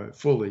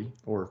fully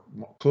or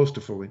close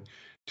to fully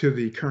to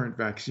the current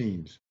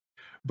vaccines.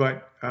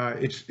 But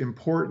it's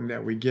important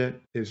that we get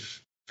as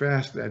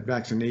fast that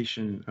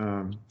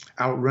vaccination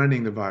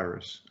outrunning the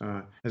virus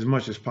as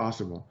much as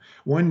possible.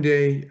 One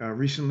day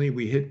recently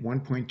we hit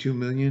 1.2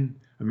 million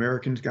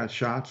Americans got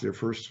shots, their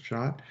first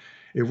shot.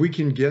 If we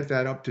can get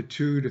that up to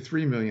 2 to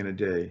 3 million a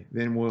day,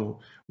 then we'll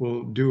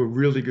do a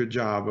really good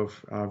job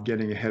of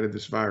getting ahead of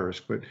this virus.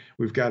 But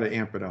we've got to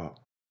amp it up.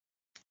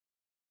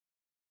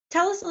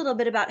 Tell us a little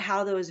bit about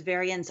how those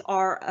variants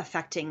are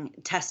affecting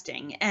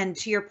testing. And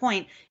to your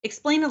point,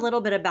 explain a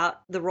little bit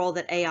about the role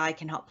that AI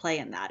can help play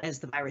in that as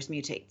the virus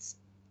mutates.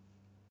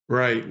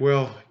 Right.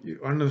 Well,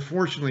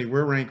 unfortunately,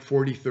 we're ranked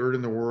 43rd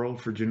in the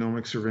world for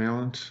genomic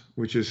surveillance,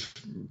 which is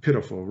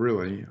pitiful,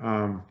 really.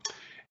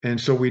 And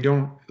so we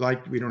don't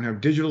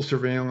have digital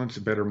surveillance,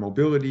 better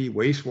mobility,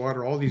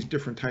 wastewater, all these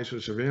different types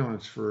of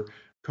surveillance for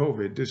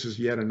COVID. This is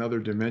yet another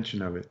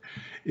dimension of it.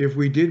 If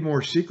we did more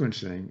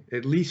sequencing,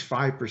 at least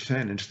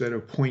 5% instead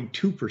of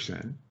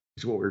 0.2%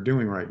 is what we're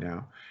doing right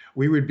now,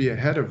 we would be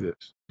ahead of this.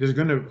 There's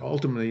going to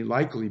ultimately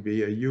likely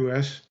be a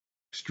US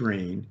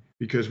strain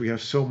because we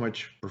have so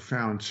much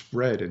profound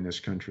spread in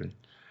this country.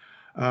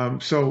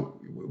 So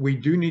we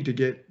do need to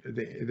get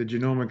the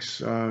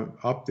genomics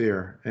up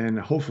there, and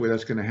hopefully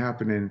that's going to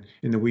happen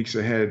in the weeks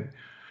ahead.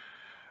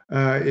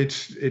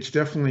 It's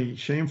definitely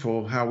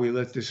shameful how we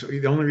let this.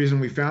 The only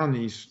reason we found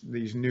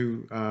these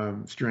new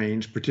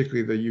strains,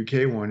 particularly the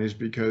UK one, is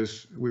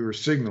because we were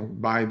signaled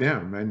by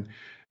them, and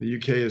the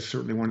UK is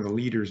certainly one of the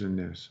leaders in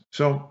this.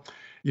 So,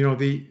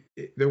 the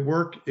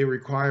work, it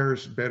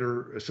requires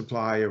better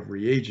supply of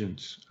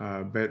reagents,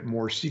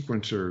 more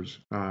sequencers,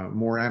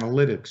 more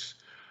analytics,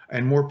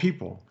 and more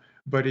people.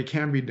 But it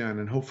can be done,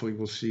 and hopefully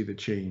we'll see the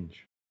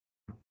change.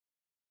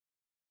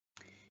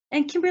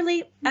 And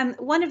Kimberly,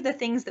 one of the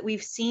things that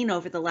we've seen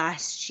over the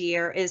last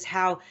year is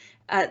how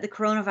the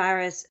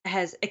coronavirus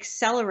has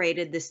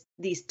accelerated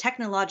these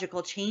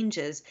technological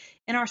changes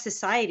in our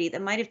society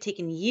that might have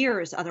taken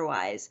years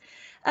otherwise.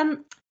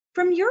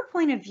 From your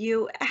point of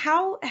view,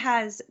 how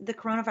has the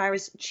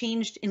coronavirus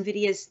changed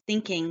NVIDIA's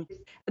thinking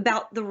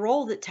about the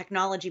role that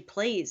technology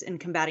plays in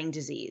combating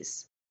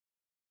disease?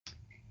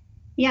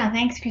 Yeah,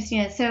 thanks,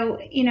 Christina. So,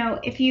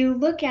 if you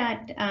look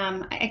at,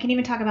 I can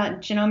even talk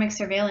about genomic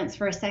surveillance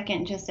for a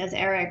second, just as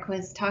Eric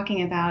was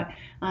talking about.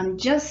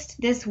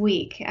 Just this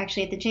week,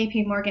 actually, at the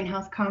JP Morgan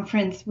Health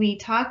Conference, we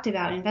talked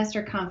about,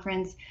 investor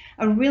conference,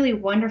 a really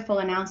wonderful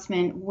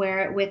announcement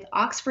with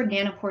Oxford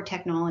Nanopore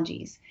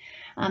Technologies.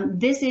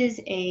 This is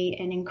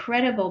an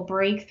incredible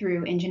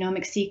breakthrough in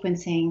genomic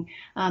sequencing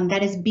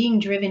that is being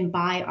driven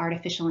by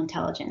artificial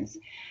intelligence.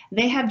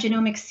 They have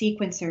genomic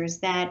sequencers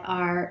that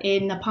are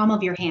in the palm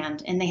of your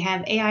hand, and they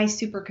have AI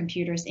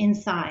supercomputers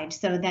inside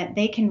so that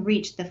they can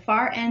reach the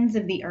far ends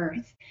of the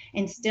earth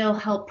and still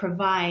help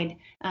provide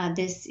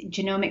this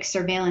genomic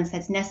surveillance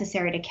that's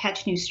necessary to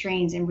catch new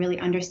strains and really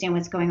understand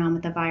what's going on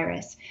with the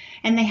virus.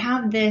 And they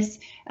have this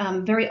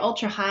very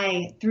ultra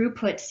high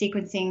throughput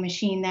sequencing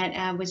machine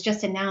that was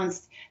just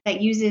announced that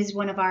uses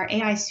one of our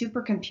AI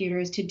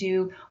supercomputers to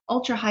do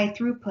ultra high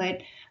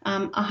throughput,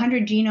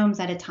 100 genomes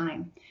at a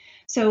time.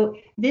 So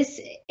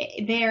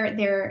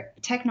their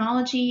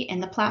technology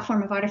and the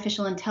platform of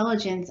artificial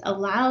intelligence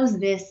allows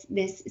this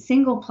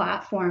single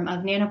platform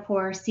of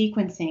nanopore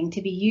sequencing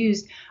to be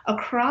used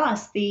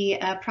across the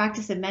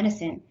practice of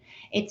medicine.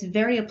 It's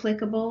very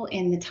applicable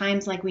in the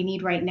times like we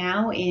need right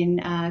now in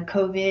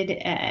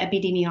COVID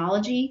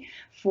epidemiology.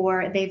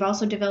 They've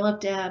also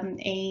developed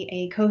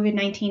a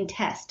COVID-19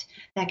 test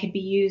that could be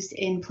used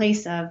in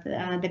place of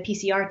the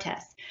PCR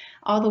test,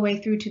 all the way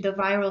through to the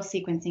viral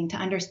sequencing to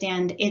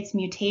understand its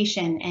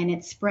mutation and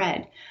its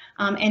spread.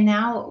 And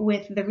now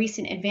with the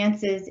recent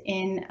advances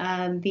in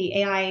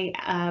the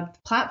AI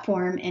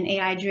platform and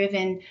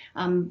AI-driven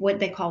what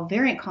they call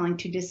variant calling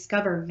to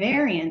discover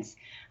variants,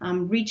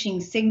 reaching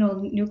signal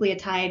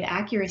nucleotide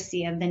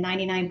accuracy of the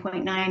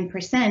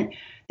 99.9%,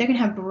 they're going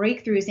to have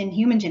breakthroughs in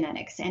human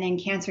genetics and in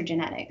cancer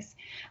genetics.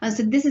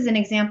 So this is an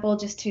example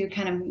just to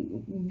kind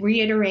of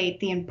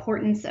reiterate the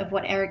importance of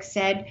what Eric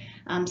said.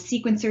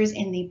 Sequencers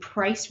in the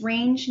price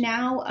range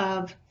now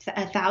of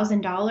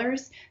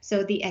 $1,000.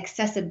 So the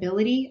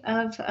accessibility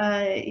of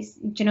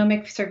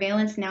genomic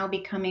surveillance now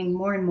becoming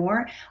more and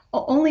more,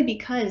 only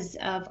because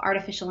of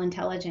artificial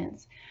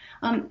intelligence.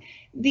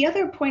 The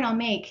other point I'll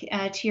make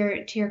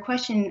to your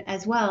question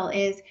as well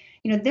is,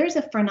 there's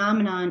a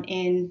phenomenon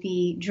in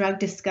the drug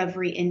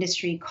discovery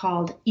industry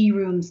called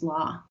Eroom's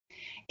law.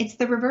 It's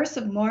the reverse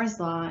of Moore's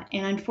law,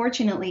 and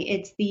unfortunately,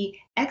 it's the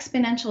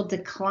exponential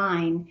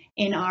decline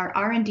in our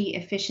R&D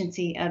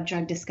efficiency of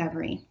drug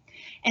discovery.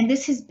 And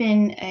this has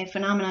been a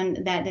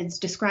phenomenon that has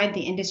described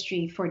the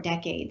industry for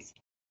decades.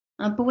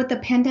 But what the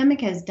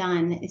pandemic has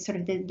done is sort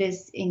of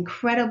this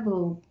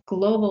incredible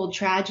global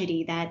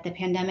tragedy that the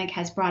pandemic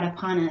has brought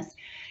upon us.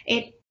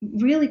 It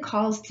really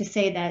calls to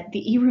say that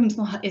the Eroom's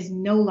law is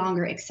no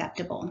longer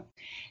acceptable.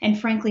 And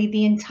frankly,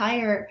 the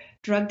entire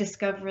drug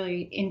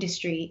discovery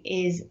industry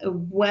is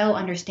well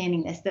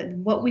understanding this, that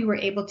what we were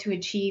able to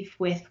achieve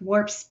with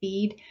warp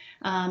speed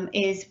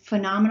is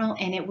phenomenal,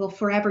 and it will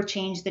forever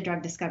change the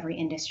drug discovery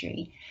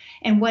industry.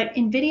 And what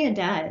NVIDIA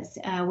does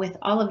with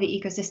all of the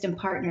ecosystem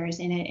partners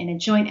in a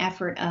joint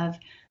effort of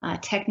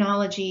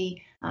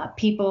technology,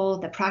 people,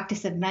 the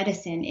practice of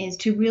medicine, is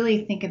to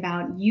really think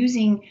about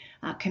using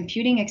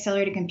computing,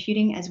 accelerated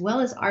computing, as well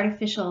as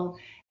artificial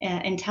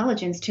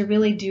intelligence to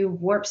really do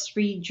warp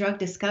speed drug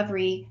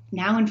discovery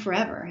now and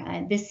forever.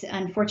 This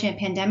unfortunate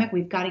pandemic,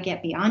 we've got to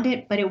get beyond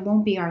it, but it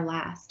won't be our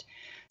last.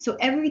 So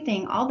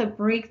everything, all the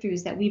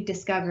breakthroughs that we've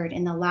discovered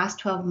in the last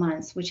 12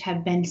 months, which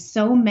have been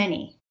so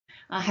many,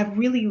 have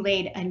really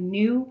laid a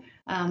new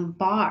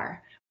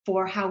bar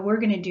for how we're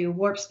going to do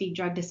warp speed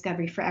drug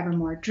discovery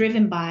forevermore,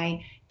 driven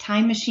by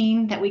time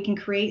machine that we can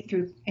create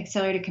through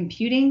accelerated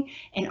computing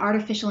and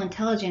artificial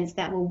intelligence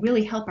that will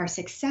really help our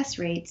success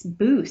rates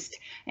boost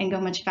and go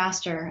much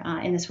faster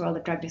in this world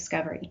of drug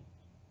discovery.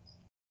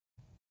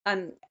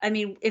 I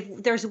mean,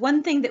 if there's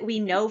one thing that we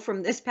know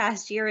from this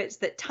past year, it's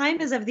that time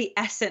is of the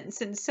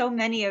essence in so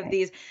many of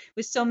these,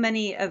 with so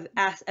many of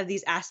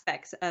these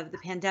aspects of the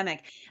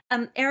pandemic.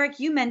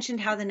 Eric, you mentioned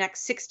how the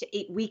next 6 to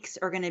 8 weeks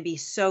are going to be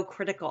so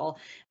critical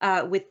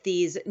with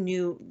these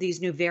new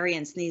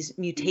variants, these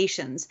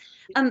mutations.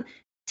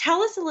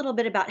 Tell us a little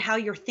bit about how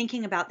you're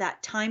thinking about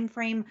that time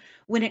frame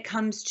when it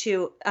comes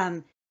to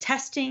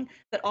testing,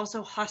 but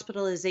also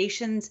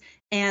hospitalizations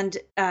and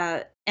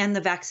the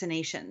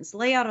vaccinations.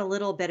 Lay out a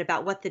little bit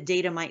about what the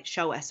data might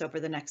show us over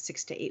the next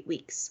 6 to 8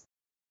 weeks.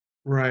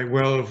 Right.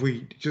 Well, if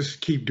we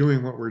just keep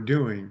doing what we're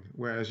doing,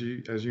 well, as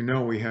you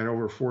know, we had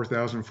over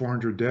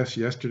 4,400 deaths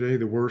yesterday,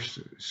 the worst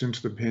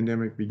since the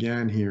pandemic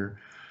began here.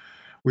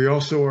 We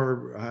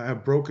also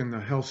have broken the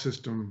health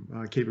system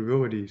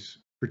capabilities,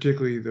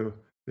 particularly the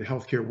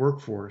healthcare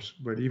workforce,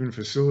 but even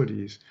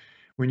facilities.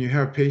 When you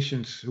have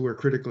patients who are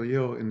critically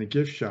ill in the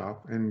gift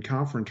shop and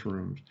conference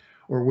rooms,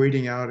 or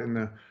waiting out in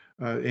the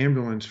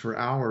ambulance for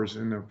hours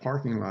in the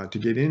parking lot to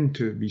get in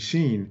to be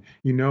seen,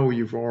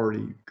 you've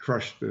already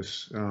crushed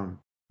this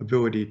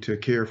ability to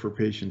care for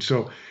patients.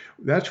 So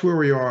that's where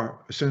we are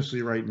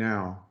essentially right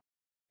now.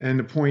 And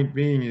the point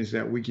being is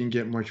that we can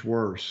get much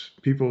worse.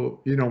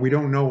 People, we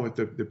don't know what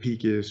the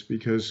peak is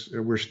because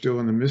we're still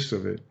in the midst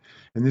of it.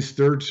 And this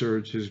third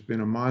surge has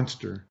been a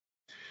monster.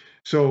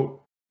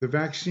 So the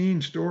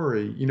vaccine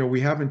story, we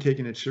haven't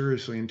taken it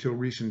seriously until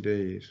recent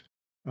days.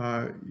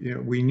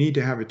 We need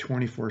to have it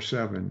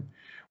 24/7.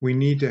 We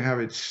need to have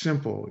it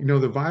simple.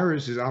 The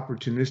virus is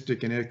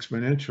opportunistic and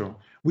exponential.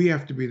 We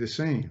have to be the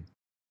same.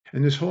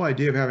 And this whole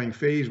idea of having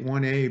phase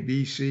 1A,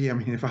 B, C,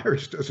 the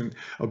virus doesn't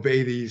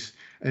obey these,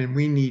 and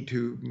we need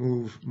to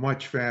move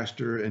much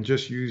faster and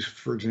just use,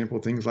 for example,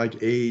 things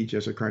like age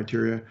as a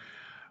criteria.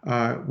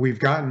 We've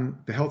gotten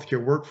the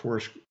healthcare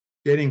workforce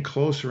getting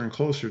closer and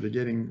closer to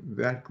getting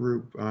that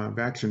group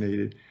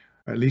vaccinated,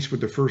 at least with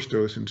the first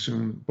dose and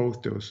soon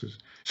both doses.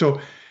 So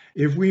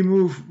if we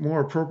move more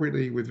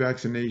appropriately with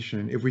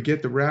vaccination, if we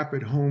get the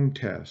rapid home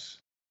tests,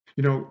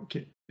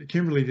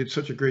 Kimberly did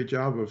such a great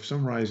job of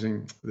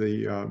summarizing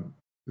the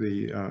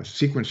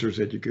sequencers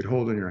that you could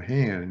hold in your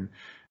hand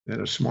that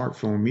a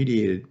smartphone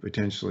mediated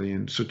potentially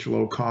and such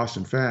low cost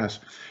and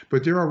fast.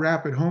 But there are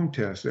rapid home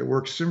tests that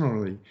work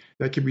similarly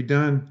that can be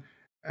done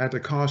at the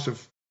cost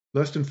of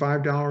less than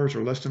 $5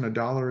 or less than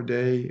 $1 a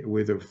day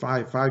with a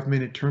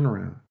five-minute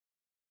turnaround.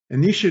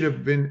 And these should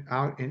have been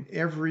out in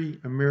every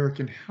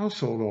American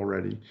household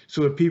already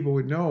so that people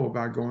would know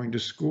about going to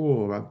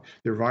school, about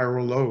their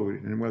viral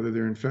load and whether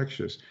they're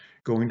infectious,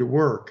 going to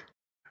work.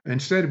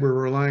 Instead, we're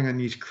relying on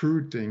these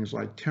crude things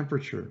like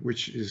temperature,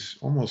 which is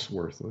almost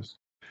worthless.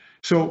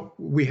 So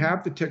we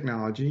have the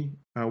technology,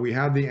 we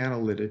have the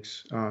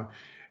analytics,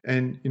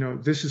 and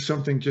this is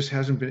something just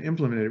hasn't been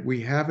implemented.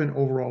 We haven't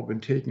overall been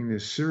taking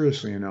this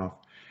seriously enough.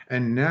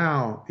 And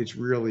now it's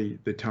really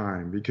the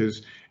time,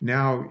 because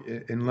now,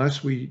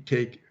 unless we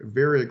take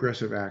very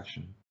aggressive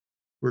action,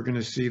 we're going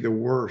to see the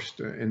worst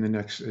in the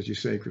next, as you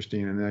say,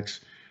 Christine, in the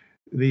next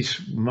at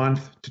least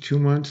month to 2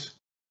 months,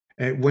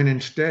 when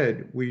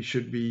instead we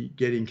should be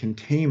getting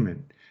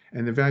containment.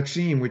 And the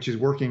vaccine, which is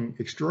working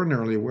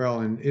extraordinarily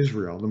well in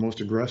Israel, the most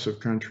aggressive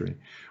country,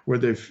 where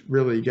they've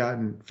really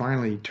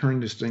finally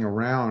turned this thing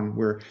around,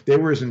 where they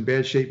were as in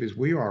bad shape as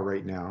we are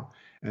right now,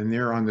 and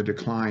they're on the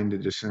decline, the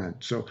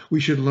descent. So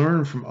we should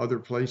learn from other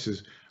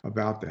places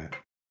about that.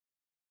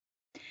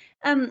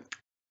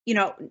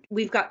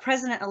 We've got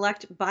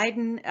President-elect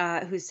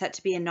Biden, who's set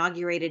to be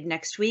inaugurated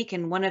next week.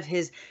 And one of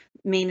his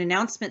main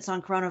announcements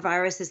on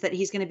coronavirus is that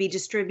he's going to be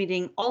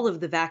distributing all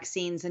of the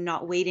vaccines and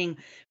not waiting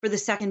for the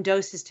second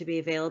doses to be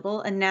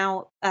available. And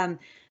now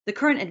the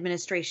current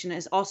administration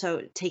is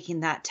also taking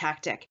that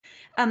tactic.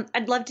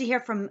 I'd love to hear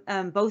from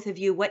both of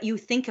you what you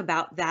think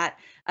about that.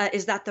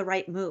 Is that the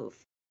right move?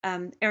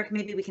 Eric,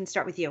 maybe we can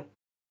start with you.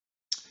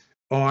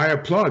 Oh, I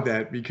applaud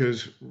that,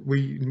 because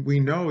we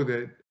know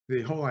that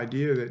the whole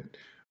idea that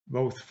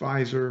both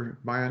Pfizer,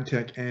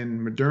 BioNTech, and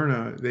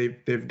Moderna,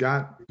 they've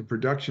got the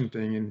production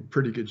thing in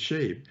pretty good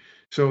shape.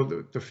 So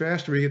the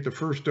faster we get the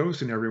first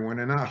dose in everyone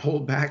and not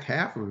hold back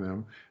half of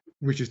them,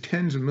 which is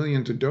tens of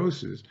millions of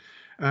doses,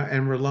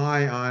 and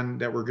rely on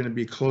that we're going to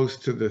be close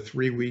to the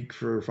 3-week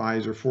for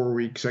Pfizer,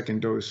 4-week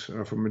second dose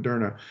for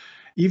Moderna.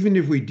 Even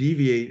if we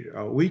deviate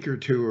a week or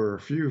two or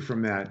a few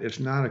from that, it's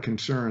not a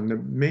concern. The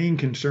main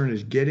concern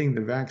is getting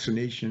the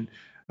vaccination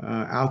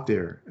out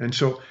there. And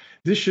so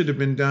this should have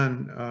been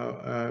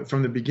done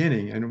from the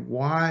beginning. And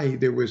why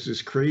there was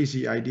this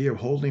crazy idea of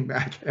holding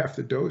back half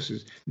the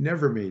doses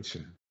never made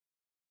sense.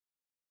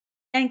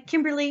 And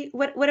Kimberly,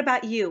 what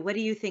about you? What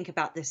do you think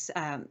about this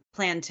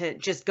plan to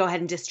just go ahead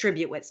and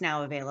distribute what's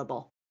now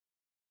available?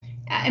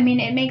 I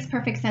mean, it makes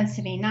perfect sense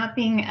to me, not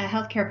being a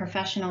healthcare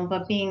professional,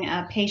 but being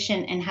a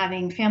patient and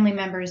having family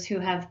members who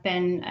have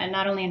been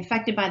not only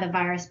infected by the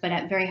virus, but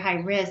at very high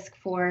risk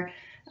for,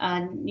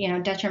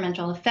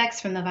 detrimental effects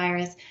from the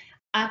virus.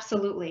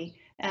 Absolutely.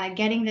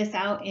 Getting this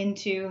out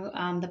into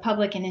the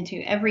public and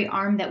into every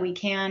arm that we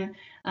can.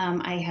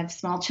 I have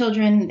small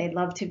children. They'd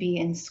love to be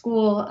in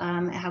school.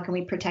 How can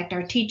we protect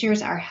our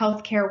teachers, our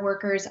healthcare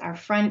workers, our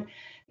front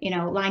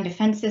line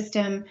defense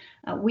system?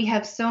 We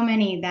have so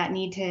many that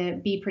need to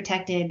be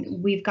protected.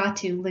 We've got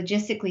to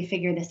logistically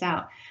figure this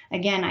out.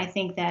 Again, I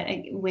think that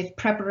with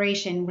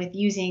preparation, with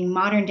using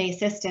modern day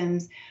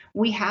systems,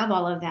 we have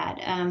all of that.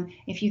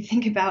 If you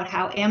think about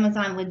how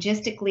Amazon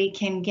logistically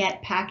can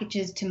get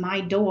packages to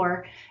my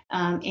door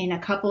in a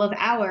couple of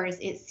hours,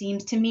 it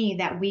seems to me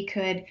that we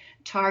could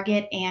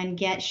target and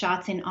get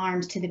shots in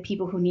arms to the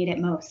people who need it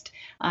most.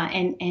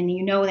 And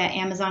that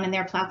Amazon and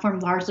their platform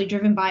largely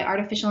driven by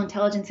artificial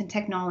intelligence and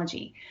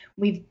technology.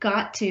 We've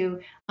got to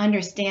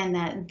understand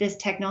that this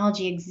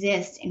technology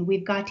exists, and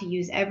we've got to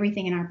use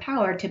everything in our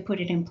power to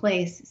put it in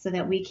place so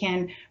that we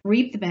can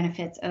reap the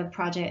benefits of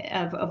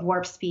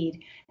Warp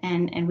Speed,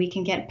 and we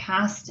can get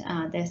past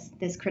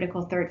this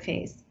critical third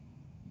phase.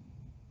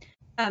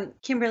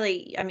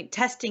 Kimberly, I mean,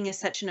 testing is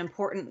such an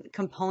important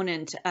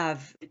component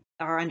of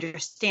our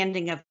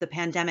understanding of the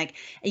pandemic.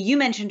 You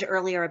mentioned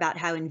earlier about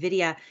how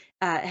NVIDIA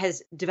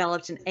has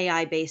developed an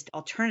AI-based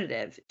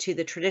alternative to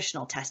the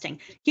traditional testing.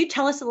 Can you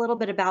tell us a little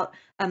bit about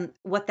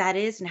what that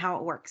is and how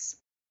it works?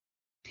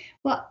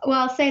 Well,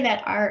 I'll say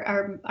that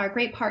our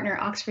great partner,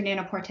 Oxford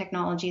Nanopore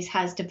Technologies,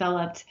 has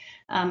developed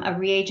a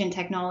reagent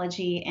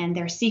technology, and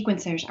their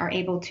sequencers are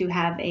able to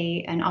have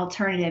an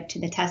alternative to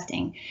the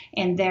testing.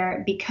 And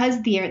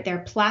because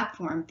their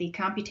platform, the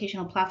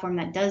computational platform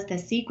that does the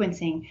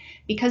sequencing,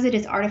 because it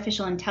is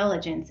artificial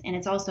intelligence and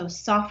it's also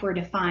software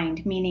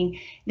defined, meaning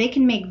they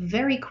can make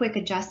very quick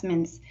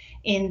adjustments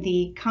in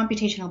the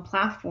computational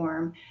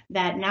platform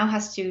that now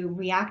has to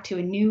react to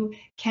a new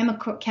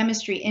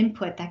chemistry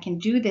input that can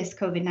do this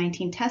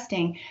COVID-19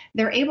 testing.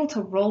 They're able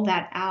to roll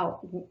that out,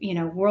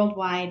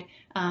 worldwide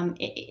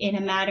in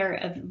a matter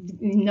of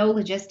no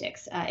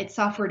logistics. It's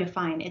software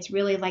defined. It's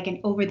really like an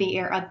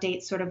over-the-air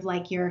update, sort of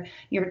like your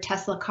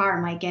Tesla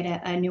car might get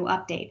a new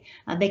update.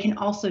 They can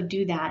also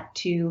do that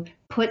to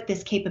put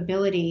this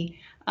capability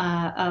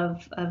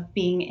of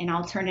being an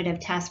alternative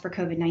test for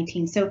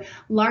COVID-19. So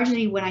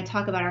largely when I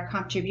talk about our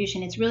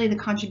contribution, it's really the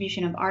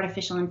contribution of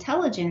artificial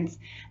intelligence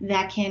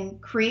that can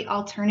create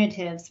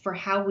alternatives for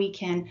how we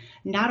can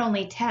not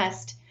only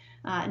test,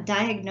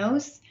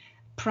 diagnose,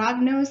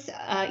 prognose.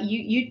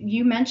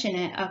 You mentioned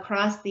it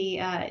across the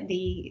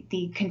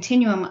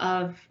continuum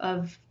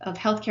of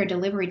healthcare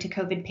delivery to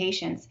COVID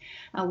patients.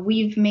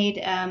 We've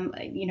made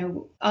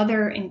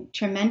other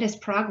tremendous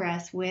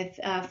progress with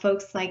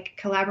folks like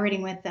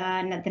collaborating with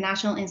the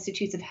National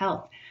Institutes of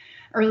Health.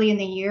 Early in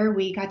the year,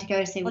 we got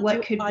together to say,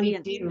 what could we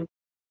do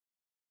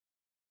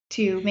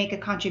to make a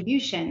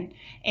contribution?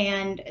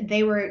 And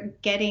they were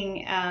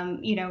getting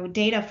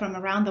data from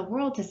around the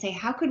world to say,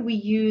 how could we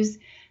use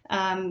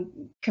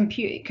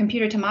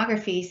computer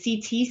tomography,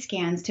 CT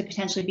scans to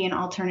potentially be an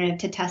alternative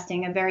to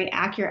testing, a very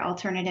accurate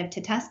alternative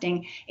to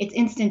testing. It's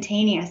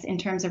instantaneous in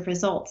terms of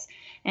results.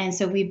 And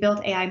so we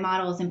built AI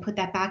models and put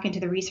that back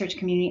into the research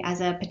community as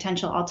a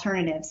potential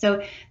alternative.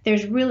 So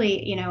there's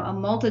really, a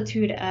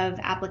multitude of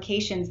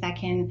applications that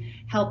can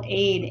help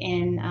aid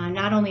in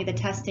not only the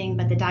testing,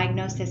 but the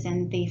diagnosis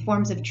and the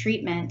forms of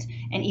treatment,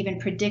 and even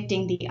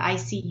predicting the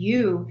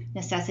ICU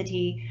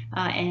necessity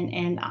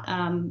and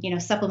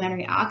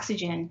supplementary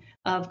oxygen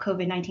of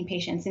COVID-19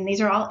 patients. And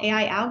these are all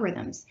AI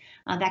algorithms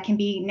that can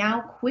be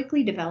now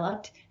quickly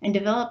developed and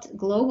developed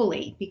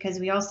globally, because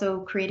we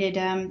also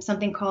created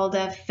something called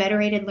a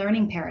federated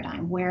learning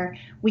paradigm, where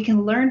we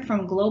can learn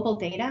from global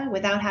data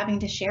without having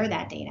to share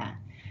that data.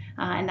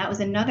 And that was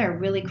another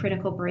really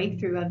critical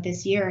breakthrough of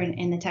this year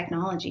in the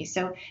technology.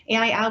 So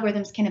AI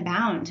algorithms can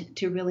abound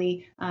to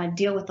really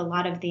deal with a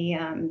lot of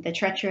the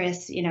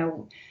treacherous,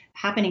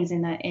 happenings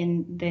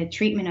in the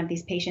treatment of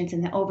these patients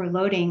and the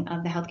overloading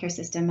of the healthcare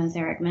system, as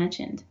Eric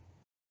mentioned.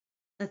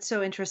 That's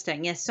so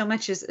interesting. Yes, so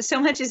much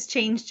has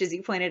changed, as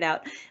you pointed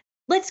out.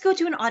 Let's go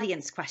to an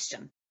audience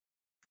question.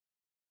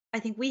 I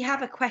think we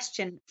have a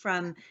question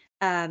from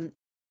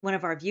one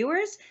of our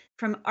viewers,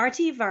 from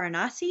Arti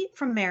Varanasi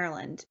from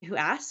Maryland, who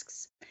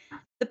asks,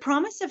 the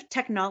promise of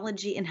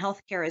technology in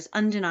healthcare is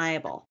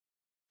undeniable.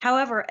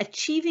 However,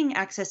 achieving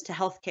access to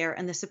healthcare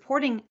and the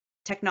supporting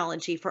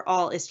technology for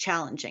all is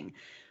challenging.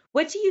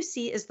 What do you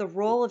see as the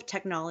role of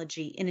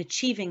technology in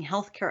achieving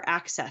healthcare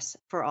access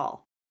for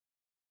all?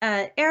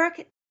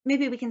 Eric,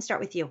 maybe we can start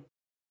with you.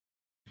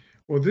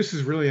 Well, this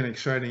is really an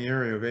exciting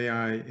area of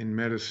AI in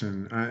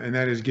medicine, and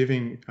that is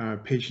giving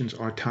patients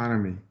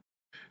autonomy.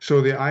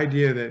 So the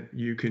idea that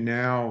you can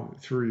now,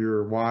 through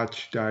your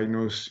watch,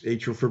 diagnose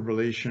atrial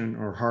fibrillation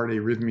or heart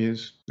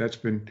arrhythmias,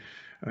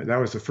 that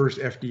was the first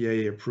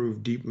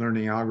FDA-approved deep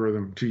learning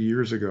algorithm 2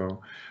 years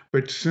ago.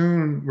 But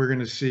soon we're going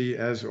to see,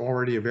 as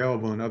already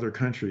available in other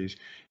countries,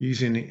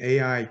 using an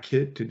AI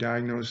kit to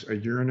diagnose a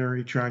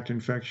urinary tract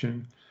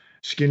infection,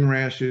 skin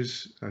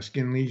rashes,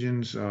 skin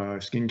lesions,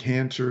 skin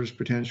cancers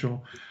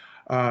potential,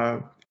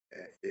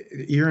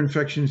 ear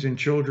infections in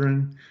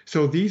children.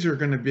 So these are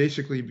going to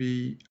basically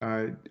be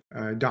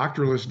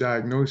doctorless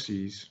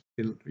diagnoses,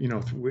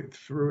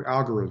 through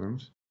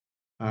algorithms.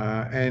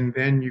 And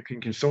then you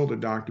can consult a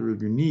doctor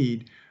if you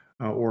need,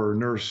 or a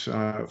nurse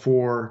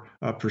for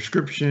a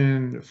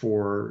prescription,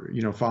 for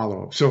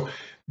follow-up. So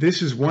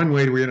this is one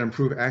way we're going to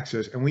improve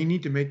access, and we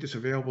need to make this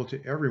available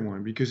to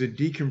everyone, because it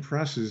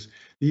decompresses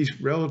these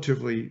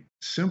relatively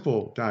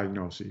simple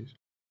diagnoses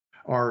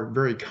are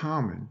very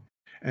common.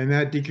 And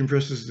that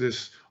decompresses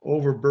this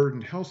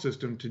overburdened health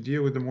system to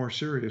deal with the more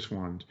serious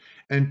ones.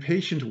 And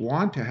patients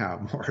want to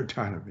have more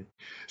autonomy.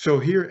 So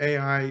here,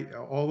 AI,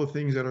 all the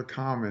things that are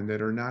common,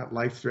 that are not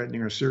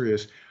life-threatening or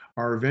serious,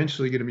 are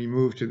eventually going to be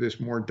moved to this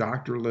more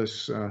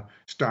doctorless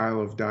style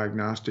of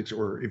diagnostics,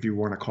 or if you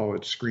want to call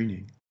it,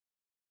 screening.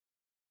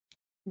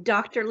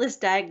 Doctorless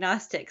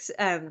diagnostics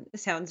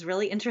sounds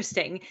really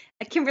interesting.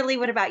 Kimberly,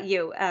 what about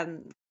you?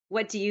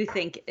 What do you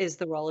think is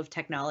the role of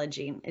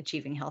technology in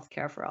achieving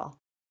healthcare for all?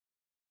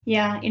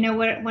 Yeah,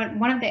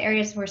 one of the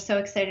areas we're so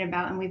excited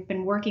about, and we've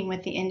been working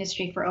with the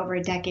industry for over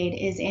a decade,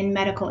 is in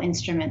medical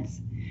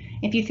instruments.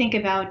 If you think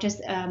about just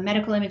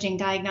medical imaging,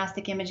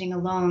 diagnostic imaging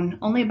alone,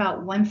 only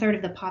about 1/3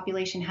 of the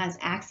population has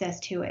access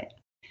to it.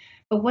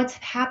 But what's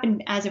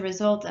happened as a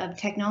result of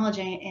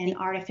technology and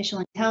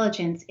artificial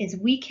intelligence is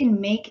we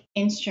can make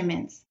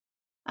instruments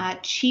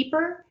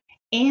cheaper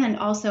and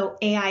also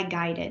AI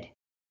guided.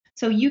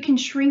 So you can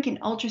shrink an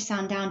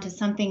ultrasound down to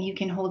something you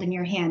can hold in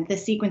your hand. The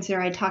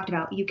sequencer I talked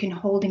about, you can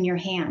hold in your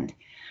hand.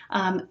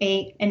 An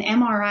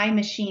MRI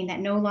machine that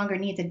no longer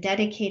needs a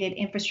dedicated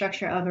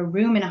infrastructure of a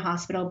room in a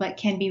hospital, but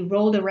can be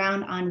rolled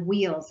around on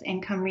wheels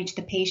and come reach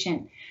the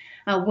patient.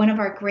 One of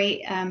our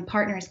great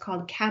partners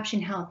called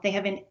Caption Health, they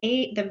have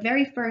the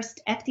very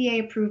first FDA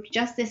approved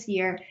just this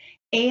year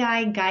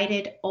AI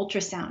guided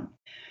ultrasound.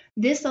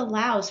 This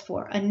allows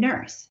for a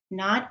nurse,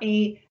 not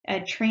a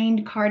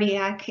trained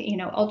cardiac,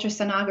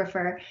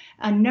 ultrasonographer,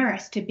 a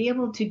nurse to be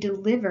able to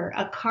deliver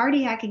a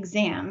cardiac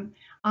exam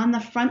on the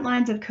front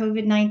lines of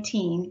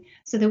COVID-19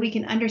 so that we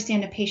can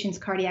understand a patient's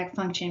cardiac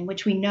function,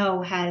 which we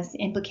know has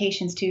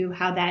implications to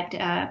how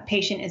that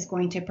patient is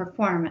going to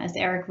perform, as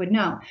Eric would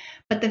know.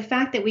 But the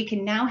fact that we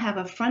can now have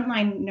a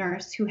frontline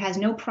nurse who has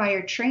no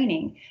prior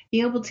training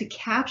be able to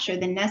capture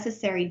the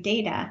necessary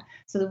data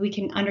so that we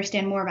can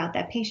understand more about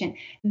that patient,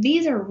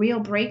 these are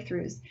real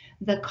breakthroughs.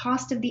 The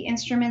cost of the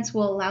instruments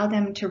will allow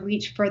them to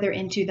reach further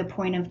into the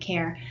point of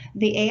care.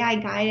 The AI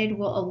guided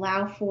will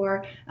allow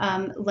for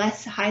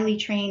less highly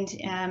trained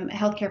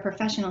healthcare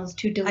professionals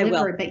to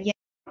deliver, but yet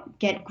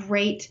get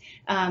great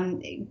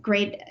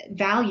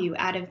value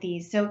out of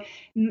these. So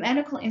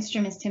medical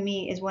instruments, to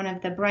me, is one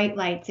of the bright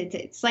lights.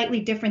 It's slightly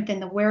different than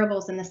the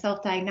wearables and the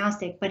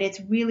self-diagnostic, but it's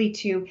really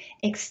to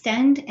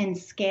extend and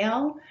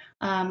scale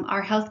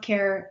our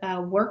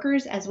healthcare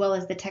workers, as well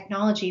as the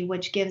technology,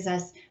 which gives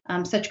us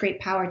such great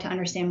power to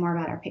understand more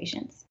about our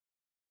patients.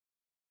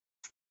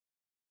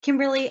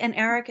 Kimberly and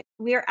Eric,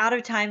 we are out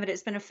of time, but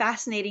it's been a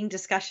fascinating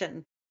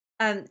discussion.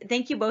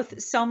 Thank you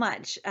both so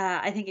much.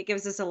 I think it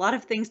gives us a lot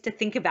of things to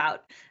think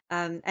about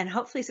and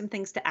hopefully some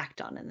things to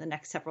act on in the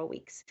next several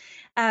weeks.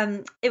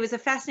 It was a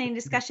fascinating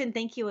discussion.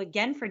 Thank you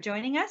again for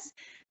joining us.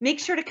 Make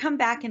sure to come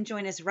back and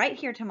join us right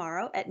here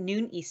tomorrow at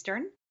noon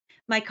Eastern.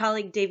 My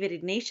colleague David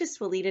Ignatius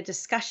will lead a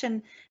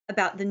discussion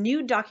about the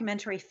new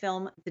documentary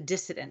film, The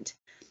Dissident,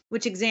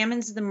 which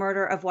examines the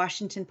murder of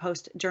Washington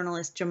Post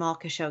journalist Jamal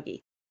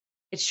Khashoggi.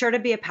 It's sure to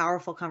be a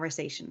powerful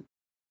conversation.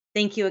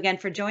 Thank you again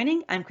for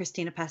joining. I'm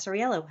Christina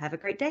Passariello. Have a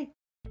great day.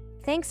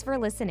 Thanks for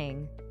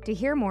listening. To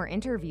hear more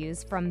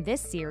interviews from this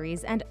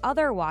series and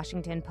other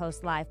Washington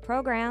Post Live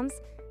programs,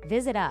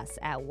 visit us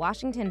at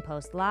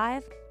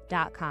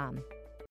WashingtonPostLive.com.